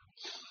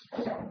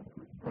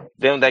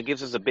 then that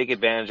gives us a big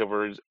advantage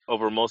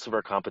over most of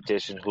our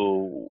competition,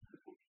 who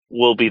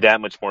will be that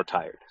much more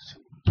tired.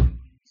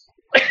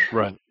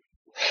 Right.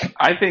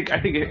 I think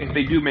if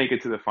they do make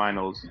it to the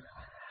finals,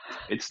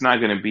 it's not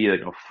going to be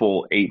like a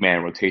full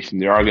 8-man rotation.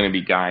 There are going to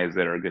be guys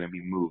that are going to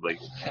be moved. Like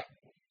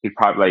he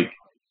probably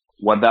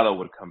Guardado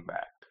would come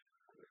back,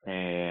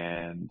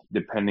 and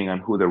depending on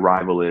who the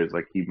rival is,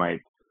 like he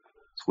might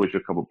switch a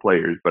couple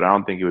players. But I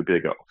don't think it would be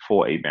like a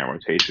full 8-man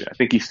rotation. I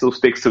think he still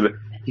sticks to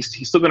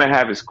he's still going to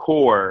have his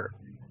core,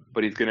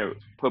 but he's going to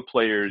put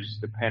players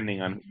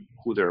depending on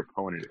who their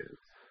opponent is.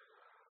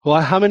 Well,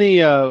 how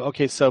many?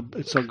 So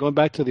going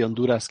back to the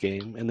Honduras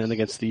game, and then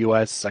against the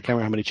U.S., I can't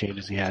remember how many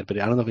changes he had, but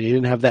I don't know if he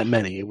didn't have that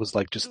many. It was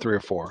like just 3 or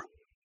 4.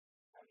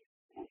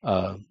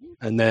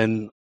 And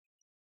then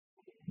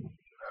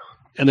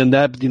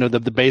that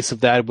the base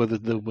of that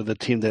with the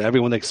team that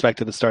everyone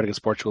expected to start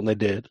against Portugal, and they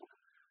did.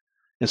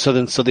 And so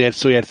he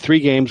had 3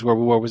 games where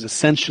it was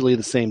essentially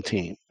the same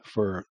team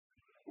for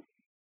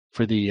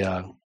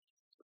the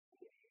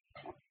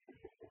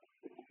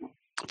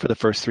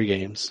first 3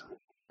 games.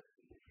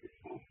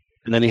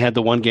 And then he had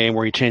the one game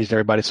where he changed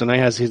everybody. So now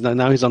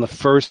he's on the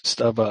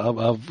first of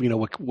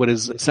what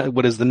is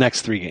the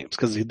next 3 games,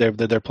 because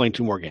they're playing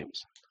 2 more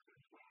games.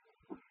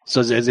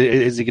 So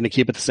is he going to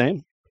keep it the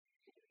same?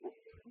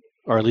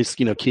 or at least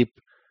keep.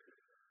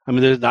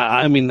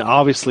 I mean,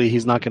 obviously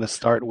he's not going to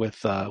start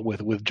with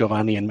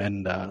Giovanni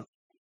and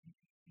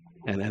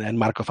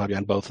Marco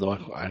Fabian both. Though,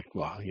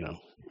 well,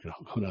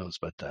 who knows,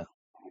 but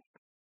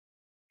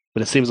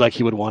it seems like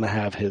he would want to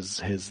have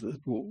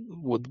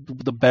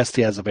the best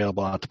he has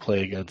available out to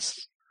play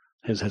against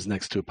his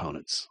next two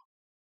opponents.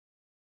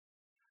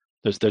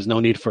 There's no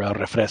need for a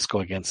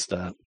refresco against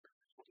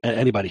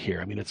anybody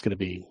here. I mean, it's going to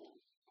be.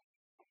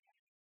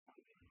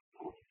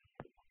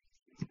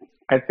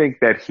 I think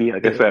that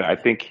like I said, I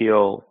think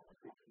it'll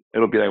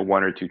be like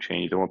one or two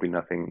changes. It won't be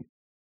nothing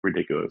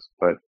ridiculous,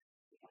 but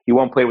he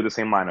won't play with the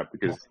same lineup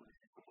because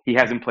he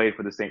hasn't played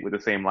with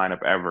the same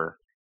lineup ever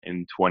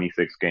in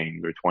 26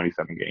 games or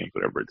 27 games,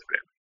 whatever it's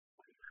been.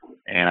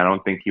 And I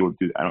don't think he will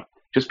do that.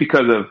 Just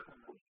because of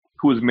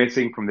who's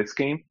missing from this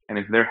game, and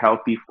if they're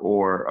healthy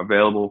or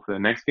available for the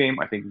next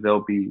game, I think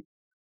they'll be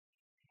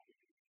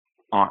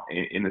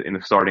in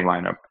the starting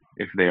lineup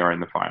if they are in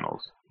the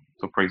finals.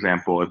 So, for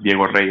example, if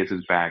Diego Reyes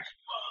is back,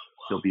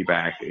 he'll be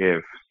back.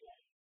 If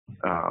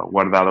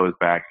Guardado is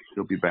back,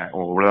 he'll be back.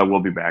 Or Guardado will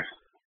be back.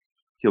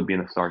 He'll be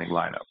in the starting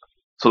lineup.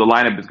 So the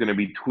lineup is going to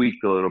be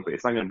tweaked a little bit.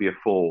 It's not going to be a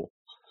full,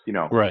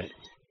 right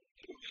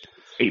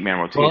 8-man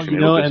rotation.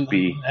 It'll just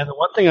be. And the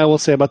one thing I will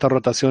say about the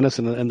rotaciones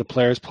and the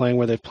players playing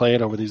where they've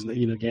played over these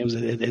games,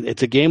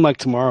 it's a game like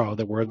tomorrow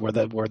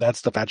where that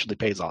stuff actually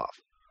pays off,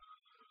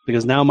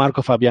 because now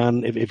Marco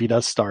Fabian, if he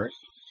does start,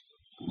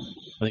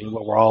 I think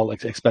we're all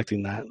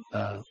expecting that.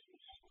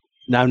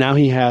 Now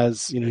he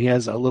has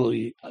he's a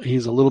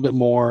little bit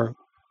more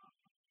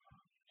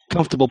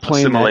comfortable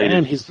playing that,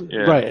 and he's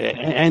right,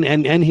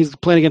 and he's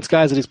playing against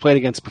guys that he's played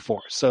against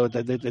before, so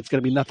that it's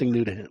going to be nothing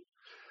new to him.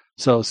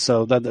 So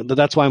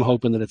that's why I'm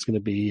hoping that it's going to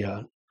be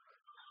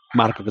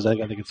Marco, because I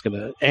think it's going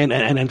to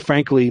and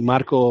frankly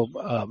Marco,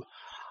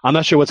 I'm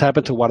not sure what's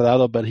happened to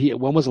Guardado, but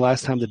when was the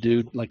last time the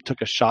dude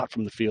took a shot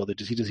from the field?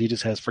 He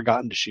just has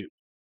forgotten to shoot.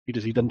 He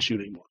doesn't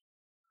shoot anymore,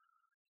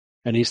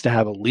 and he used to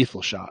have a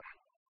lethal shot,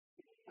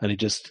 and you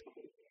just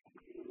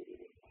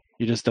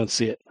don't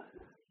see it.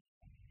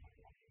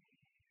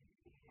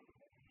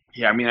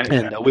 Yeah, I mean,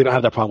 we don't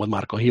have that problem with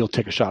Marco. He'll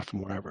take a shot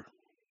from wherever.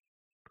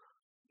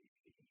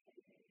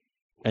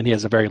 And he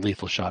has a very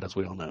lethal shot, as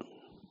we all know.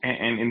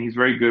 And he's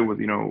very good with,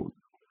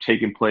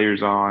 taking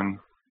players on,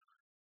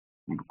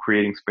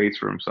 creating space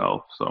for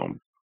himself. So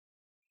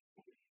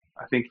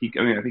I think he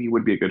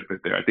would be a good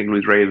fit there. I think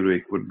Luis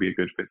Reyes would be a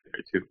good fit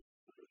there too.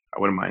 I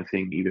wouldn't mind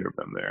seeing either of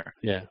them there.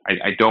 Yeah.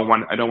 I don't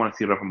want to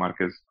see Rafa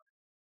Marquez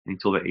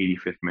until the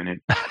 85th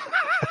minute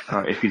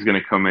if he's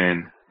going to come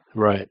in.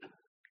 Right.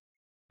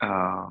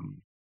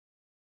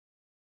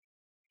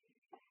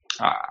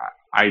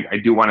 I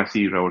do want to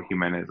see Raúl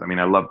Jiménez. I mean,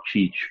 I love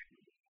Cheech.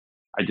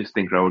 I just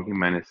think Raúl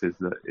Jiménez is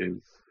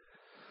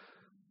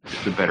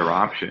the better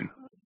option.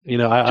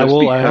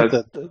 I have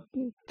to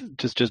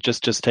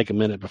just take a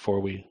minute before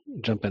we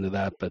jump into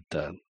that, but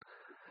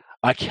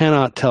I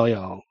cannot tell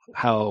y'all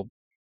how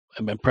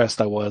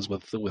impressed I was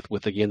with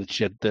the game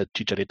that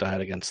Chicharito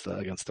had against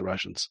the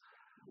Russians.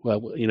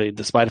 Well,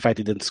 despite the fact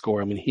he didn't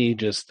score, I mean, he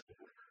just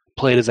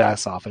played his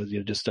ass off.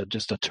 Just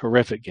a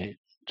terrific game.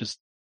 Just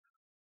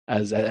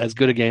as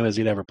good a game as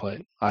he'd ever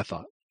played. I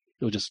thought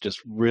it was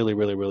just really,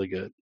 really, really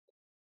good.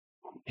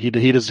 He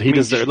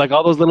deserved like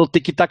all those little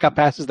tiki taka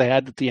passes they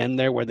had at the end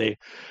there, where they'd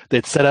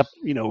set up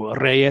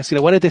Reyes.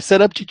 Why did they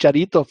set up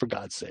Chicharito, for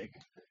God's sake?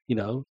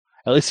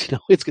 At least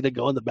it's going to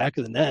go in the back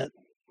of the net.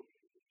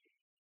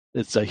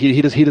 It's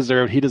he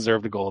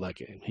deserved a goal that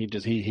game.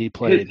 He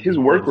played his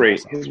work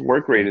rate. His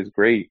work rate is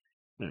great.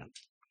 Yeah.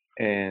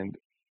 And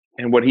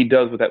what he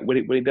does with that, what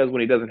he does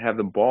when he doesn't have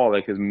the ball,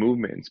 like his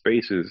movement in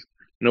spaces,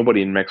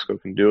 nobody in Mexico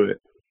can do it.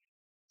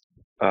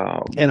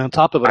 And on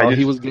top of it all,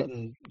 he was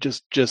getting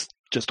just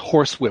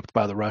horsewhipped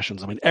by the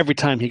Russians. I mean, every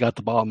time he got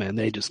the ball, man,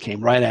 they just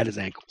came right at his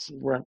ankles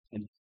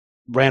and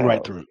ran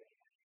right through him.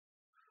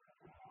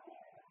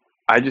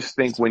 I just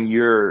think when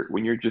you're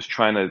just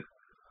trying to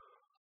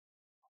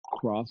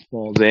cross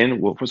balls in,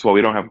 well, first of all,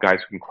 we don't have guys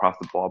who can cross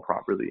the ball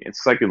properly, and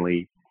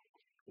secondly,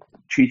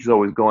 Cheech is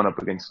always going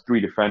up against three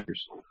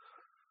defenders.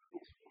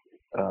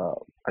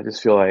 I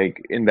just feel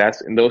like in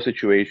those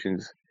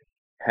situations,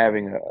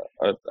 having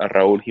a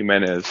Raúl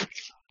Jiménez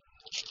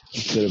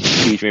instead of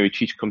Cheech, maybe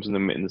Cheech comes in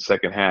the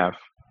second half.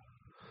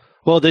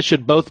 Well, they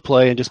should both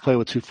play and just play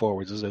with two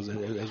forwards is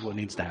what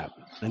needs to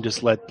happen, and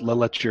just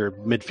let your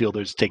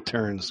midfielders take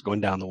turns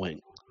going down the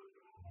wing.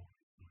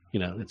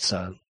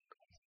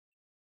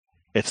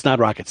 It's not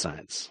rocket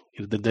science.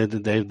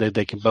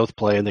 They can both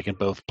play, and they can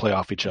both play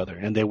off each other,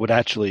 and they would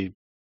actually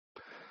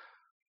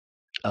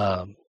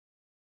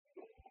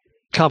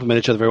complement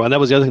each other very well. And that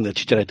was the other thing that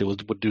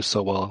Chicharito would do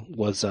so well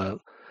was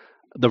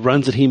the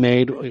runs that he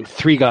made.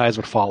 3 guys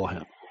would follow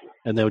him,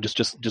 and they would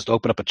just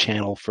open up a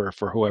channel for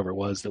whoever it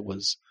was that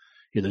was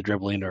either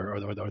dribbling or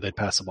they'd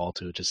pass the ball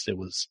to.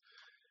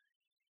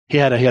 He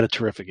had a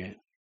terrific game.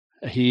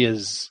 He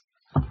is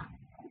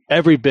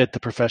every bit the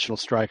professional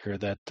striker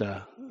that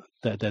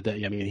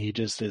I mean, he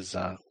just is.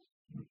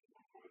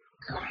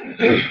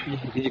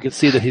 You can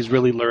see that he's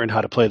really learned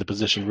how to play the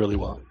position really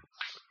well.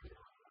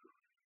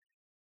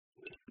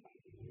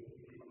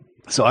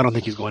 So I don't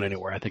think he's going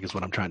anywhere, I think is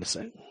what I'm trying to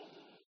say.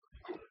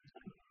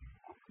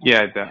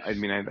 Yeah, I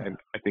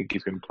think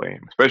he's going to play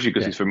him, especially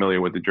because he's familiar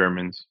with the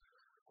Germans.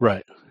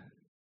 Right.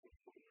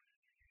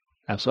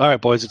 Absolutely. All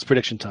right, boys, it's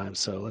prediction time.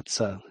 So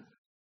let's.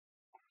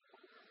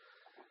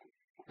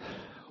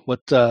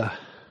 What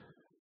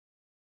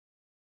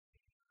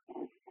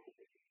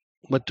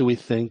do we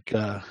think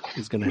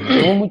is going to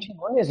happen? Somos muy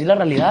chingones, es la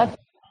realidad.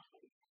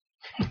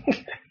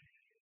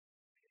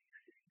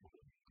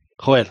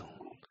 Joel,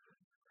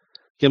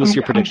 give us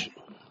your prediction.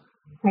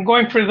 I'm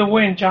going for the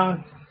win,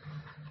 John.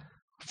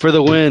 For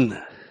the win.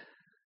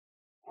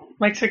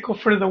 Mexico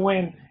for the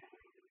win.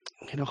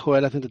 You know,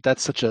 Joel, I think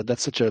that's such a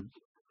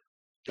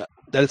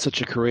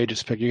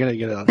courageous pick. You're gonna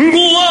get a.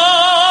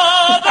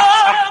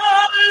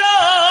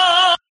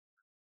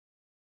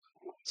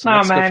 So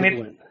no,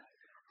 man,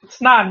 it's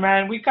not,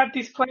 man. We got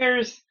these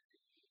players.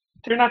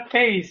 They're not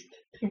phased.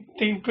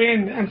 They've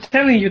been, I'm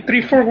telling you,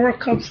 3-4 World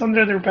Cups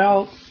under their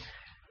belt.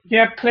 You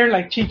have a player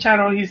like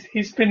Chicharo.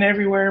 He's been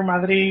everywhere.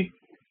 Madrid,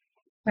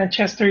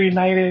 Manchester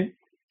United.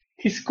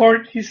 He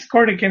scored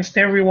against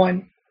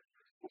everyone.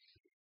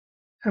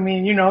 I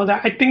mean, you know,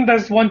 I think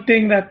that's one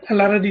thing that a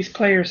lot of these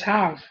players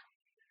have.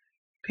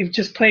 They've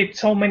just played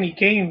so many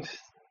games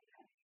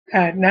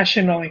at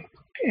national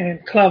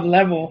and club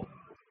level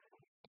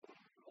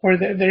where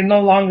they're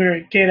no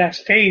longer get as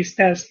phased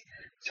as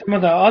some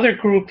of the other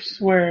groups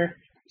where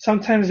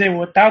sometimes they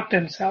would doubt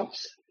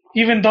themselves,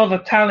 even though the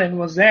talent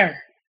was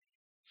there.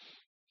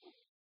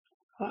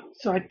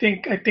 So I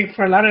think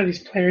for a lot of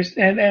these players,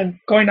 and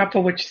going up to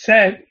what you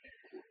said,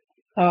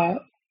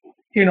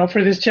 you know,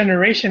 for this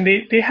generation,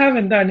 they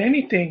haven't done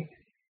anything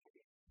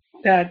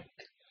that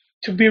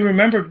to be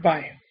remembered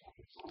by,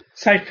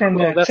 aside from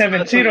the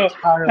 7-0.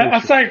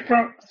 Aside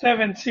from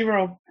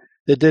 7-0.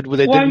 They did win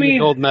the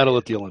gold medal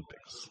at the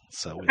Olympics.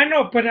 So I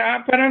know, but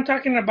I'm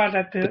talking about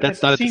but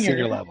that's not at the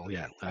senior level.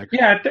 Yeah, I agree.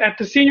 Yeah, at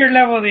the senior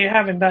level, they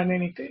haven't done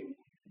anything.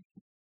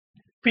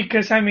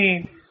 Because I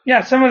mean,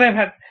 yeah, some of them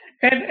had,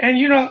 and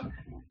you know,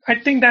 I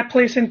think that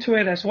plays into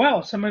it as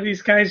well. Some of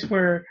these guys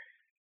were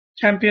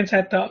champions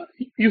at the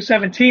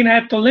U17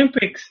 at the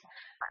Olympics.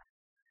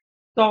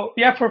 So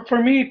yeah,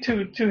 for me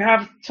to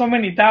have so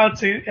many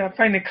doubts, I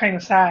find it kind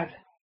of sad.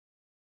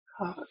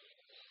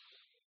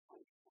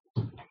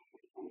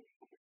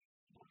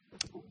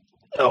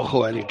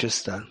 Joel, you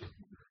just I'm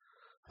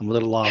a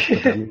little off,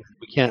 but I mean,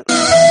 we can't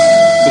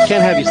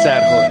have you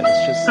sad, Joel.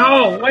 It's just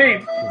no,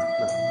 wait.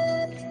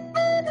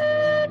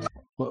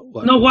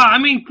 What? No, well, I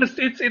mean,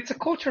 it's a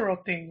cultural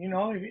thing, you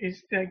know.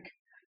 It's like,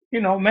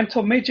 you know,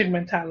 mental midget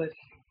mentality.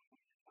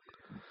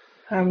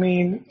 I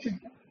mean,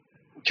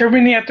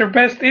 Germany at their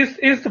best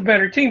is the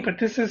better team, but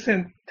this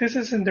isn't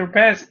their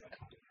best,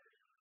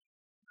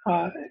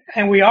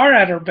 and we are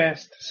at our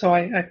best. So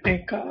I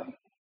think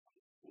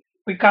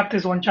we got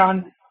this one,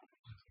 John.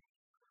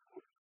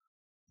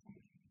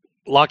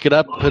 Lock it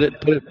up. Put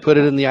it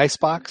in the ice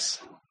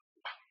box.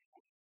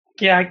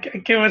 Yeah,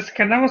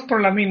 ganamos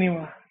por la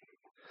mínima.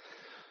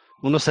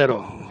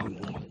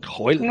 1-0.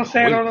 Joel.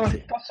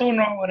 1-0,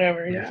 2-1,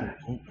 whatever. Yeah.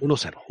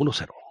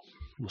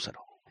 1-0.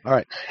 All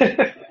right.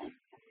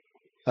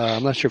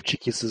 I'm not sure if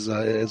Chiquis is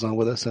on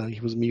with us. He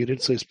was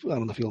muted, so I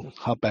don't know if he'll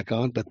hop back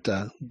on. But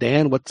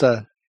Dan, what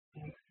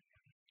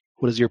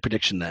is your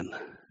prediction then?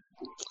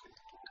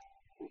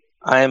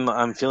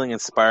 I'm feeling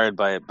inspired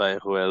by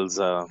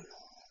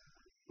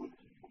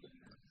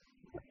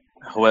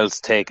Joel's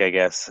take, I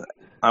guess.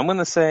 I'm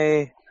gonna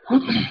say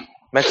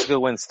Mexico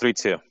wins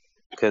 3-2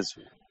 because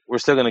we're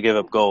still gonna give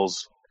up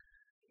goals.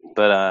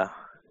 But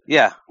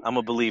yeah, I'm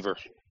a believer.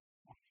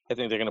 I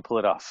think they're gonna pull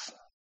it off.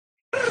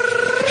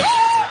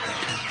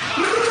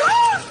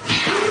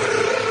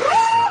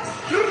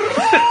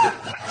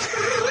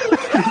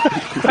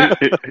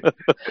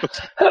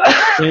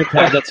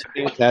 That's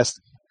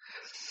fantastic.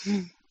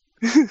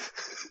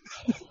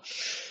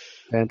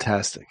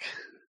 Fantastic.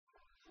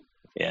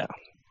 Yeah.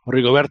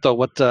 Rigoberto,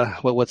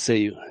 what say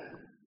you?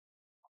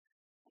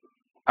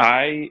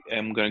 I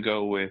am going to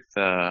go with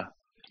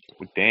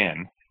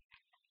Dan,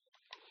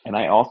 and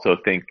I also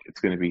think it's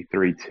going to be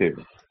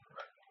 3-2.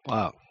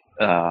 Wow.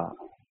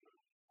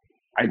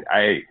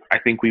 I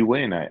think we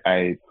win.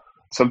 I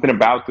something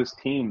about this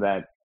team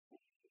that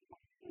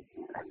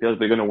I feel like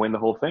they're going to win the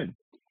whole thing.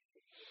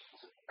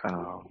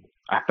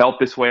 I felt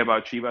this way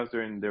about Chivas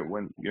during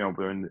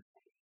the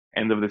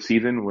end of the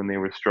season when they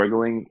were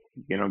struggling,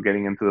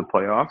 getting into the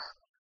playoffs.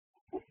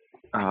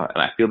 And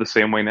I feel the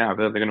same way now. I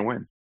feel like they're going to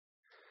win.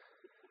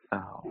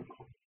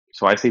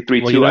 So I say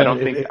 3-2. Well, I don't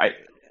think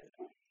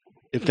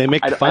if they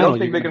make the final, I don't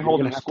think they can hold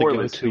them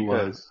scoreless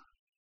to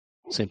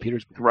St.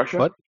 Petersburg. Russia.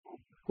 What?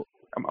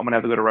 I'm going to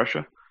have to go to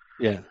Russia.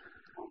 Yeah.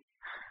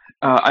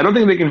 I don't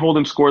think they can hold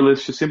them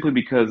scoreless just simply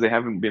because they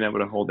haven't been able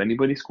to hold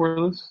anybody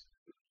scoreless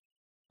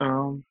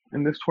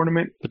in this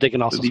tournament. But they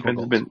can also score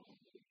goals.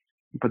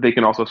 But they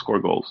can also score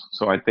goals.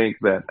 So I think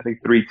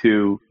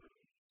 3-2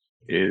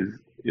 is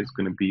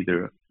going to be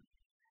the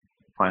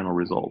final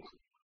result.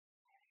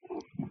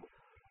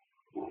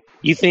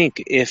 You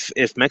think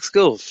if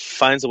Mexico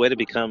finds a way to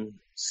become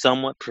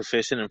somewhat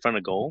proficient in front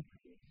of goal,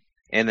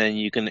 and then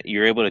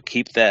you're able to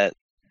keep that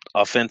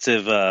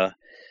offensive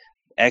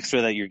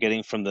extra that you're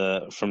getting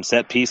from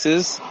set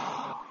pieces,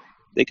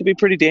 they could be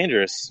pretty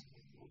dangerous.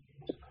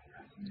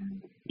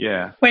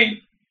 Yeah.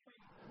 Wait,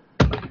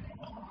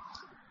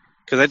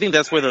 Because I think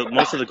that's where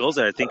most of the goals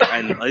that I think,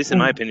 at least in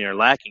my opinion, are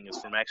lacking is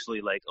from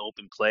actually like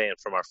open play and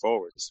from our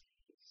forwards.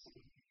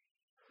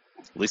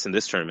 At least in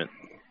this tournament,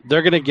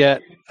 they're going to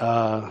get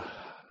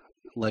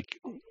like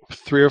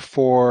 3 or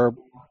 4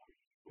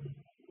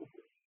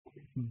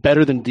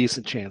 better than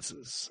decent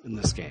chances in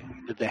this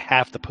game. They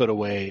have to put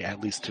away at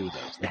least 2 of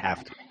those. They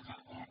have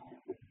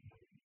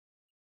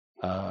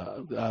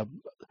to.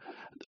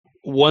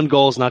 1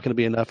 goal is not going to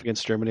be enough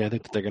against Germany. I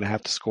think that they're going to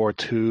have to score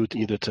 2 to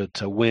either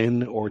to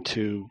win or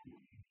to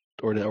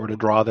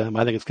draw them.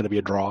 I think it's going to be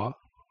a draw,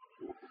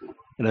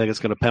 and I think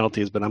it's going to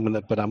penalties. But I'm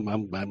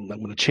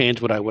going to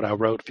change what I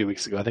wrote a few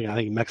weeks ago. I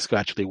think Mexico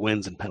actually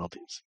wins in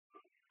penalties.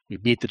 We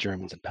beat the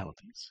Germans in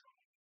penalties.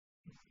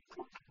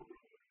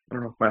 I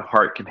don't know if my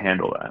heart can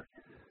handle that.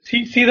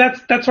 see,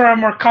 that's where I'm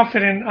more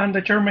confident on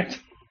the Germans,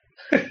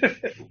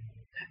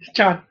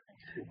 John,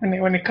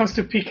 when it comes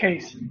to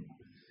PKs.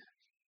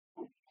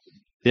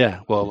 Yeah,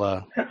 well,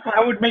 I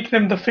would make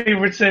them the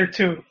favorites there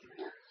too.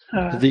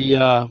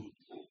 the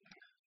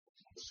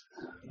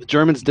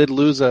Germans did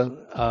lose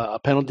a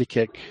penalty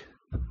kick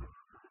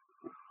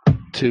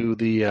to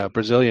the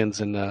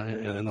Brazilians in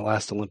the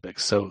last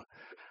Olympics. So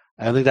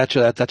I think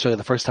that's actually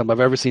the first time I've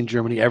ever seen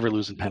Germany ever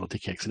lose in penalty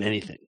kicks in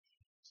anything.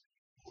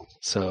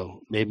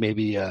 So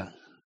maybe the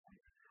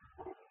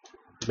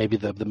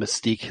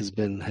mystique has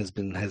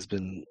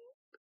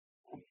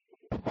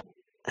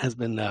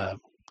been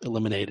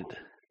eliminated,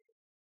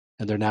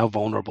 and they're now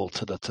vulnerable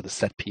to the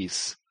set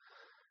piece,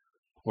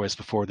 whereas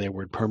before they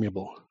were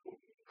impermeable.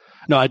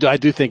 No, I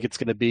do think it's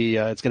going to be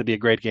a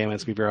great game.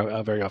 It's going to be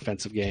a very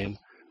offensive game.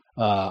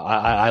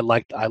 I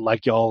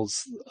like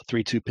y'all's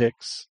 3-2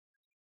 picks,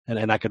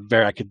 and I could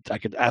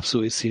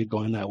absolutely see it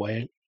going that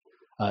way,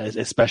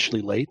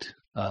 especially late.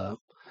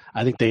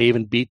 I think they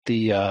even beat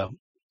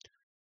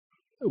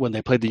when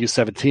they played the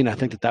U17. I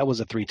think that was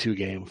a 3-2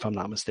 game, if I'm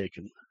not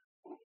mistaken,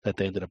 that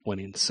they ended up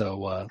winning.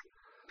 So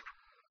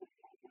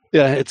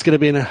yeah, it's going to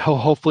be.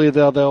 Hopefully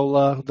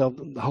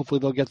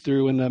they'll get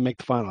through and make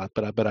the final.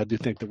 But I do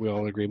think that we're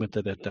all in agreement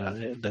that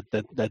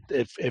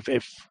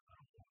if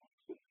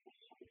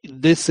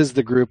this is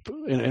the group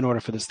in order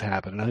for this to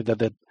happen, and I think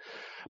that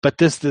but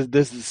this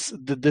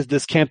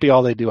can't be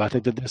all they do. I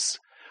think that this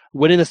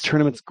winning this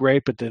tournament's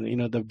great, but then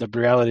the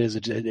reality is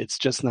it's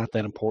just not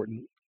that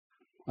important.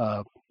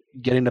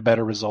 Getting a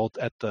better result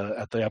at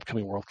the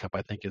upcoming World Cup,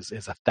 I think, is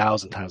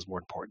 1,000 times more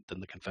important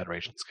than the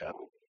Confederations Cup,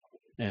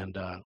 and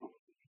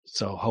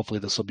so hopefully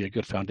this will be a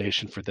good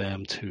foundation for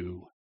them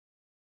to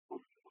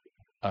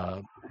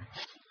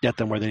get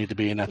them where they need to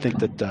be. And I think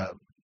that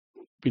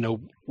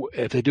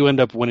if they do end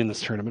up winning this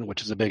tournament,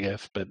 which is a big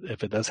if, but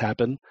if it does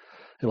happen,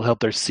 it'll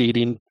help their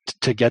seeding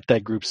to get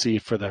that Group C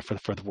for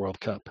the World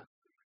Cup.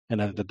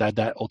 And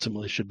that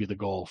ultimately should be the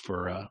goal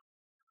for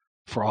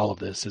all of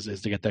this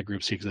is to get that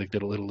Group C, because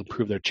it'll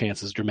improve their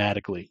chances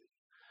dramatically,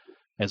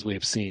 as we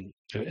have seen,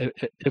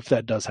 if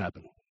that does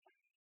happen.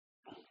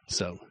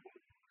 So,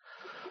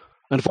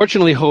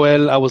 unfortunately,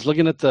 Joel, I was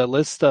looking at the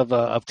list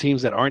of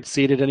teams that aren't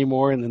seeded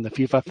anymore in the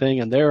FIFA thing,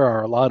 and there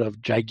are a lot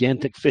of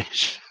gigantic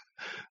fish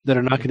that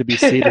are not going to be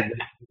seeded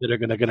that are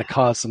going to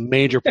cause some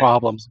major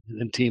problems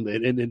in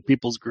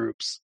people's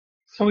groups.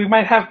 So we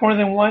might have more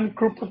than one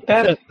group of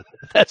death.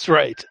 That's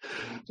right.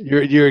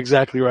 You're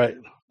exactly right.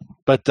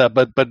 But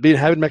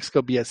having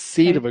Mexico be a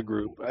seed of a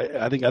group,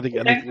 I think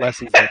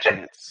lessens that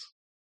chance.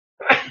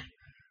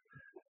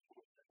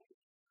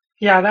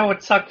 Yeah, that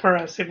would suck for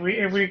us if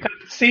we got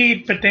the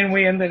seed, but then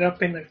we ended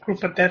up in a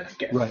group of death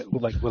again. Right,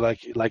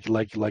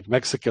 like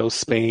Mexico,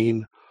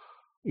 Spain,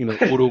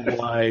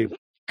 Uruguay,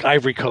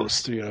 Ivory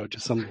Coast,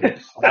 just some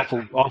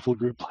awful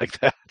group like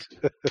that.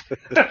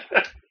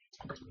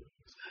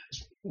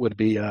 would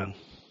be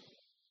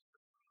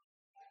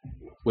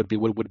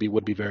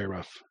very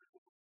rough.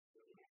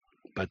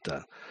 But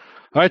all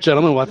right,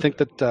 gentlemen. Well, I think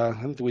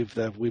that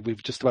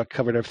we've just about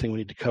covered everything we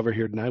need to cover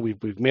here tonight.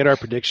 We've made our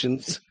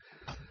predictions.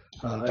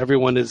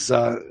 Everyone is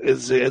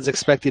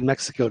expecting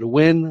Mexico to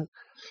win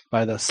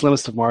by the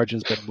slimmest of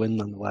margins, but win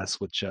nonetheless.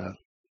 Which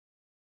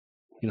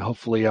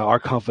hopefully our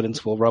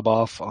confidence will rub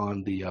off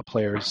on the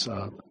players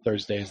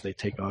Thursday as they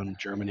take on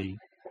Germany,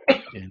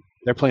 and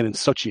they're playing in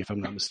Sochi, if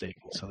I'm not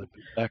mistaken. So they'll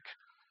be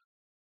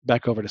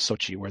back over to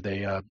Sochi, where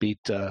they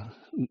beat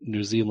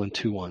New Zealand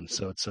 2-1.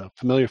 So it's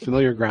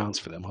familiar grounds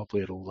for them.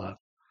 Hopefully it'll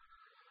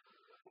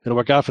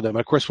work out for them.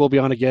 Of course, we'll be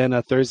on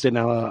again Thursday.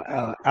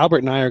 Now, Albert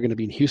and I are going to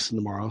be in Houston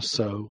tomorrow.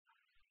 So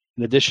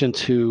in addition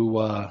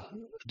to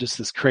just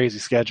this crazy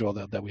schedule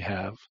that we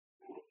have,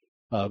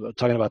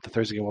 talking about the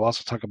Thursday game, we'll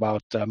also talk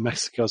about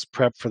Mexico's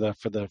prep for the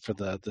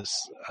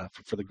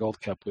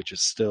Gold Cup, which is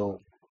still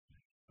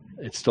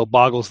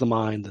boggles the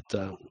mind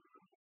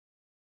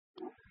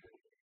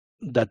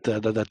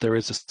that there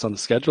is this on the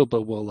schedule,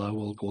 but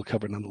we'll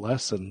cover it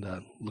nonetheless, and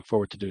look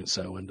forward to doing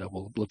so, and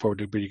we'll look forward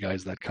to bringing you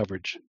guys that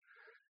coverage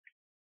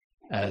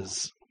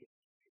as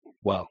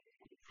well.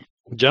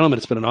 Gentlemen,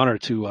 it's been an honor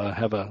to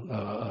have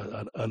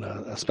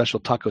a special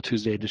Taco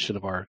Tuesday edition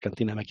of our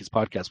CantinaMX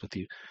podcast with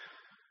you.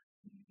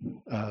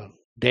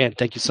 Dan,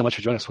 thank you so much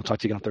for joining us. We'll talk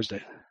to you again on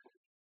Thursday.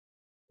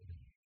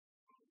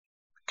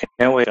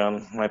 Can't wait,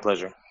 John. My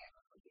pleasure.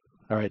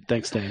 All right.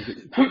 Thanks,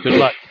 Dan. Good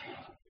luck.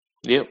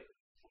 Yep.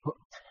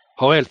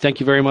 Joel, thank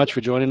you very much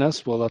for joining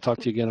us. We'll talk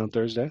to you again on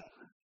Thursday.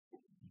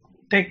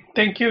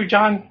 Thank you,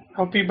 John.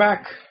 I'll be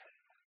back.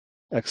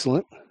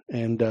 Excellent.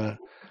 And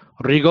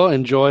Rigo,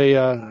 enjoy.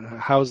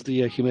 How's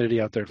the humidity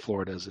out there in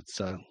Florida? It's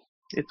about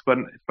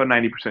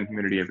 90%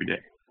 humidity every day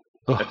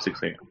at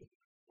 6 a.m.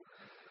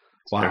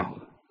 Wow.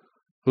 Terrible.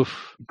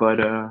 Oof. But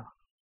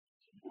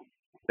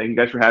thank you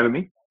guys for having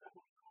me,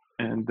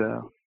 and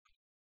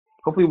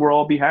hopefully we'll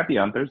all be happy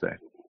on Thursday.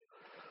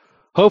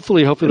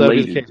 Hopefully that'll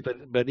be the case.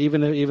 But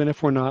even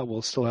if we're not,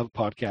 we'll still have a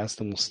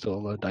podcast and we'll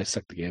still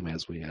dissect the game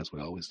as we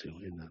always do.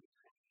 And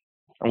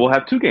we'll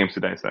have 2 games to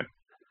dissect.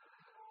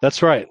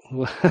 That's right.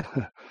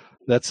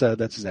 That's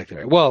exactly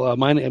right. Well, I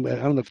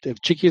don't know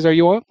if Chiquis, are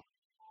you on?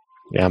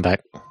 Yeah, I'm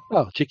back.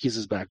 Oh, Chiquis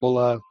is back.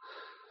 Well,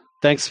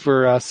 thanks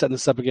for setting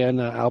this up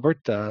again, Albert.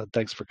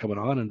 Thanks for coming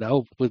on. And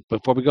now,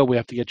 before we go, we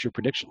have to get your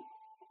prediction.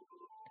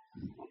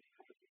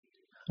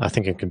 I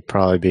think it could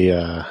probably be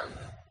a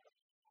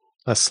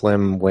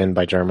slim win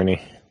by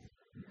Germany.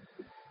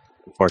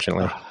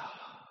 Unfortunately.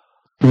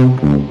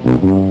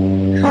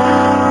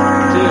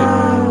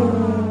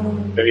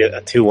 Maybe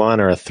a 2-1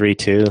 or a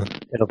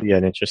 3-2. It'll be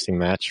an interesting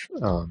match.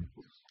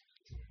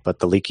 But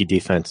the leaky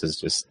defense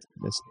is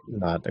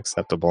not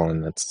acceptable,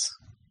 and it's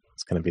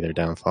going to be their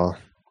downfall.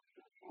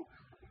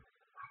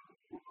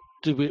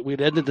 Dude,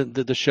 we'd ended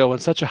the show on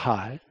such a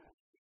high,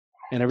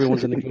 and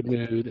everyone's in a good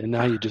mood, and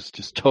now you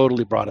just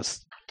totally brought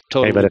us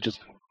totally. Hey,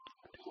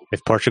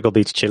 if Portugal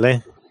beats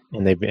Chile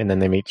and then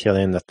they meet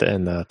Chile in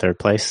the third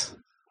place,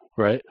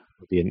 right?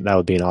 That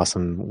would be an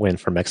awesome win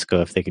for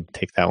Mexico if they could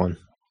take that one.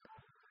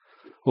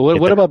 Well,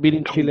 what about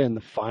beating Chile in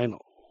the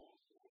final?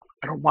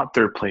 I don't want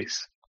third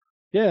place.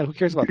 Yeah, who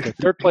cares about that?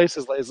 Third place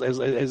is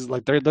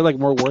like they're like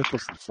more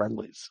worthless than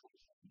friendlies.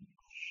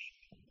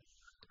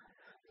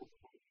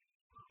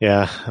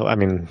 Yeah, I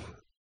mean,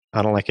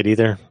 I don't like it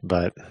either,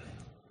 but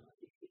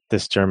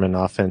this German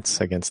offense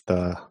against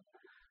the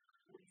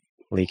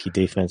leaky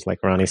defense,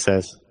 like Ronnie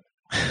says,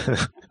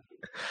 I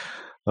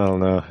don't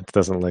know. It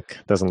doesn't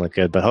look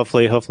good, but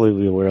hopefully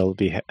we will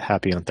be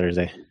happy on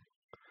Thursday.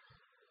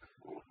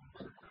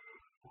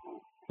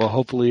 Well,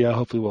 hopefully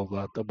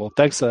we'll. Well,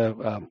 thanks,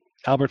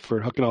 Albert, for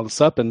hooking all this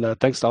up, and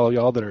thanks to all of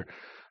y'all that are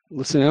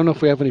listening. I don't know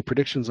if we have any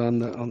predictions on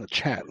the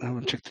chat. I'm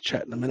gonna check the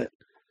chat in a minute.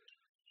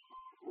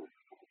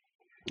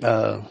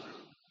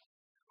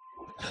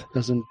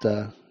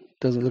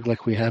 Doesn't look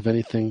like we have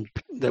anything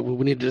that we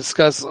need to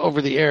discuss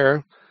over the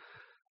air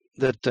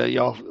that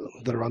y'all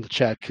that are on the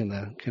chat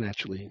can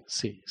actually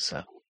see.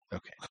 So,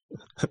 okay.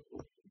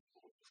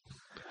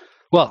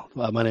 Well,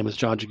 my name is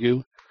John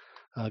Jagu.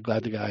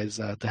 Glad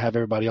to have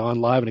everybody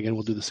on live, and again,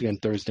 we'll do this again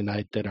Thursday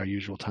night at our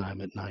usual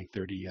time at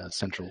 9:30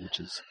 Central, which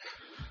is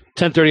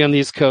 10:30 on the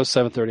East Coast,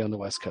 7:30 on the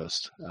West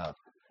Coast.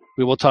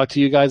 We will talk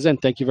to you guys then.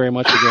 Thank you very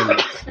much again.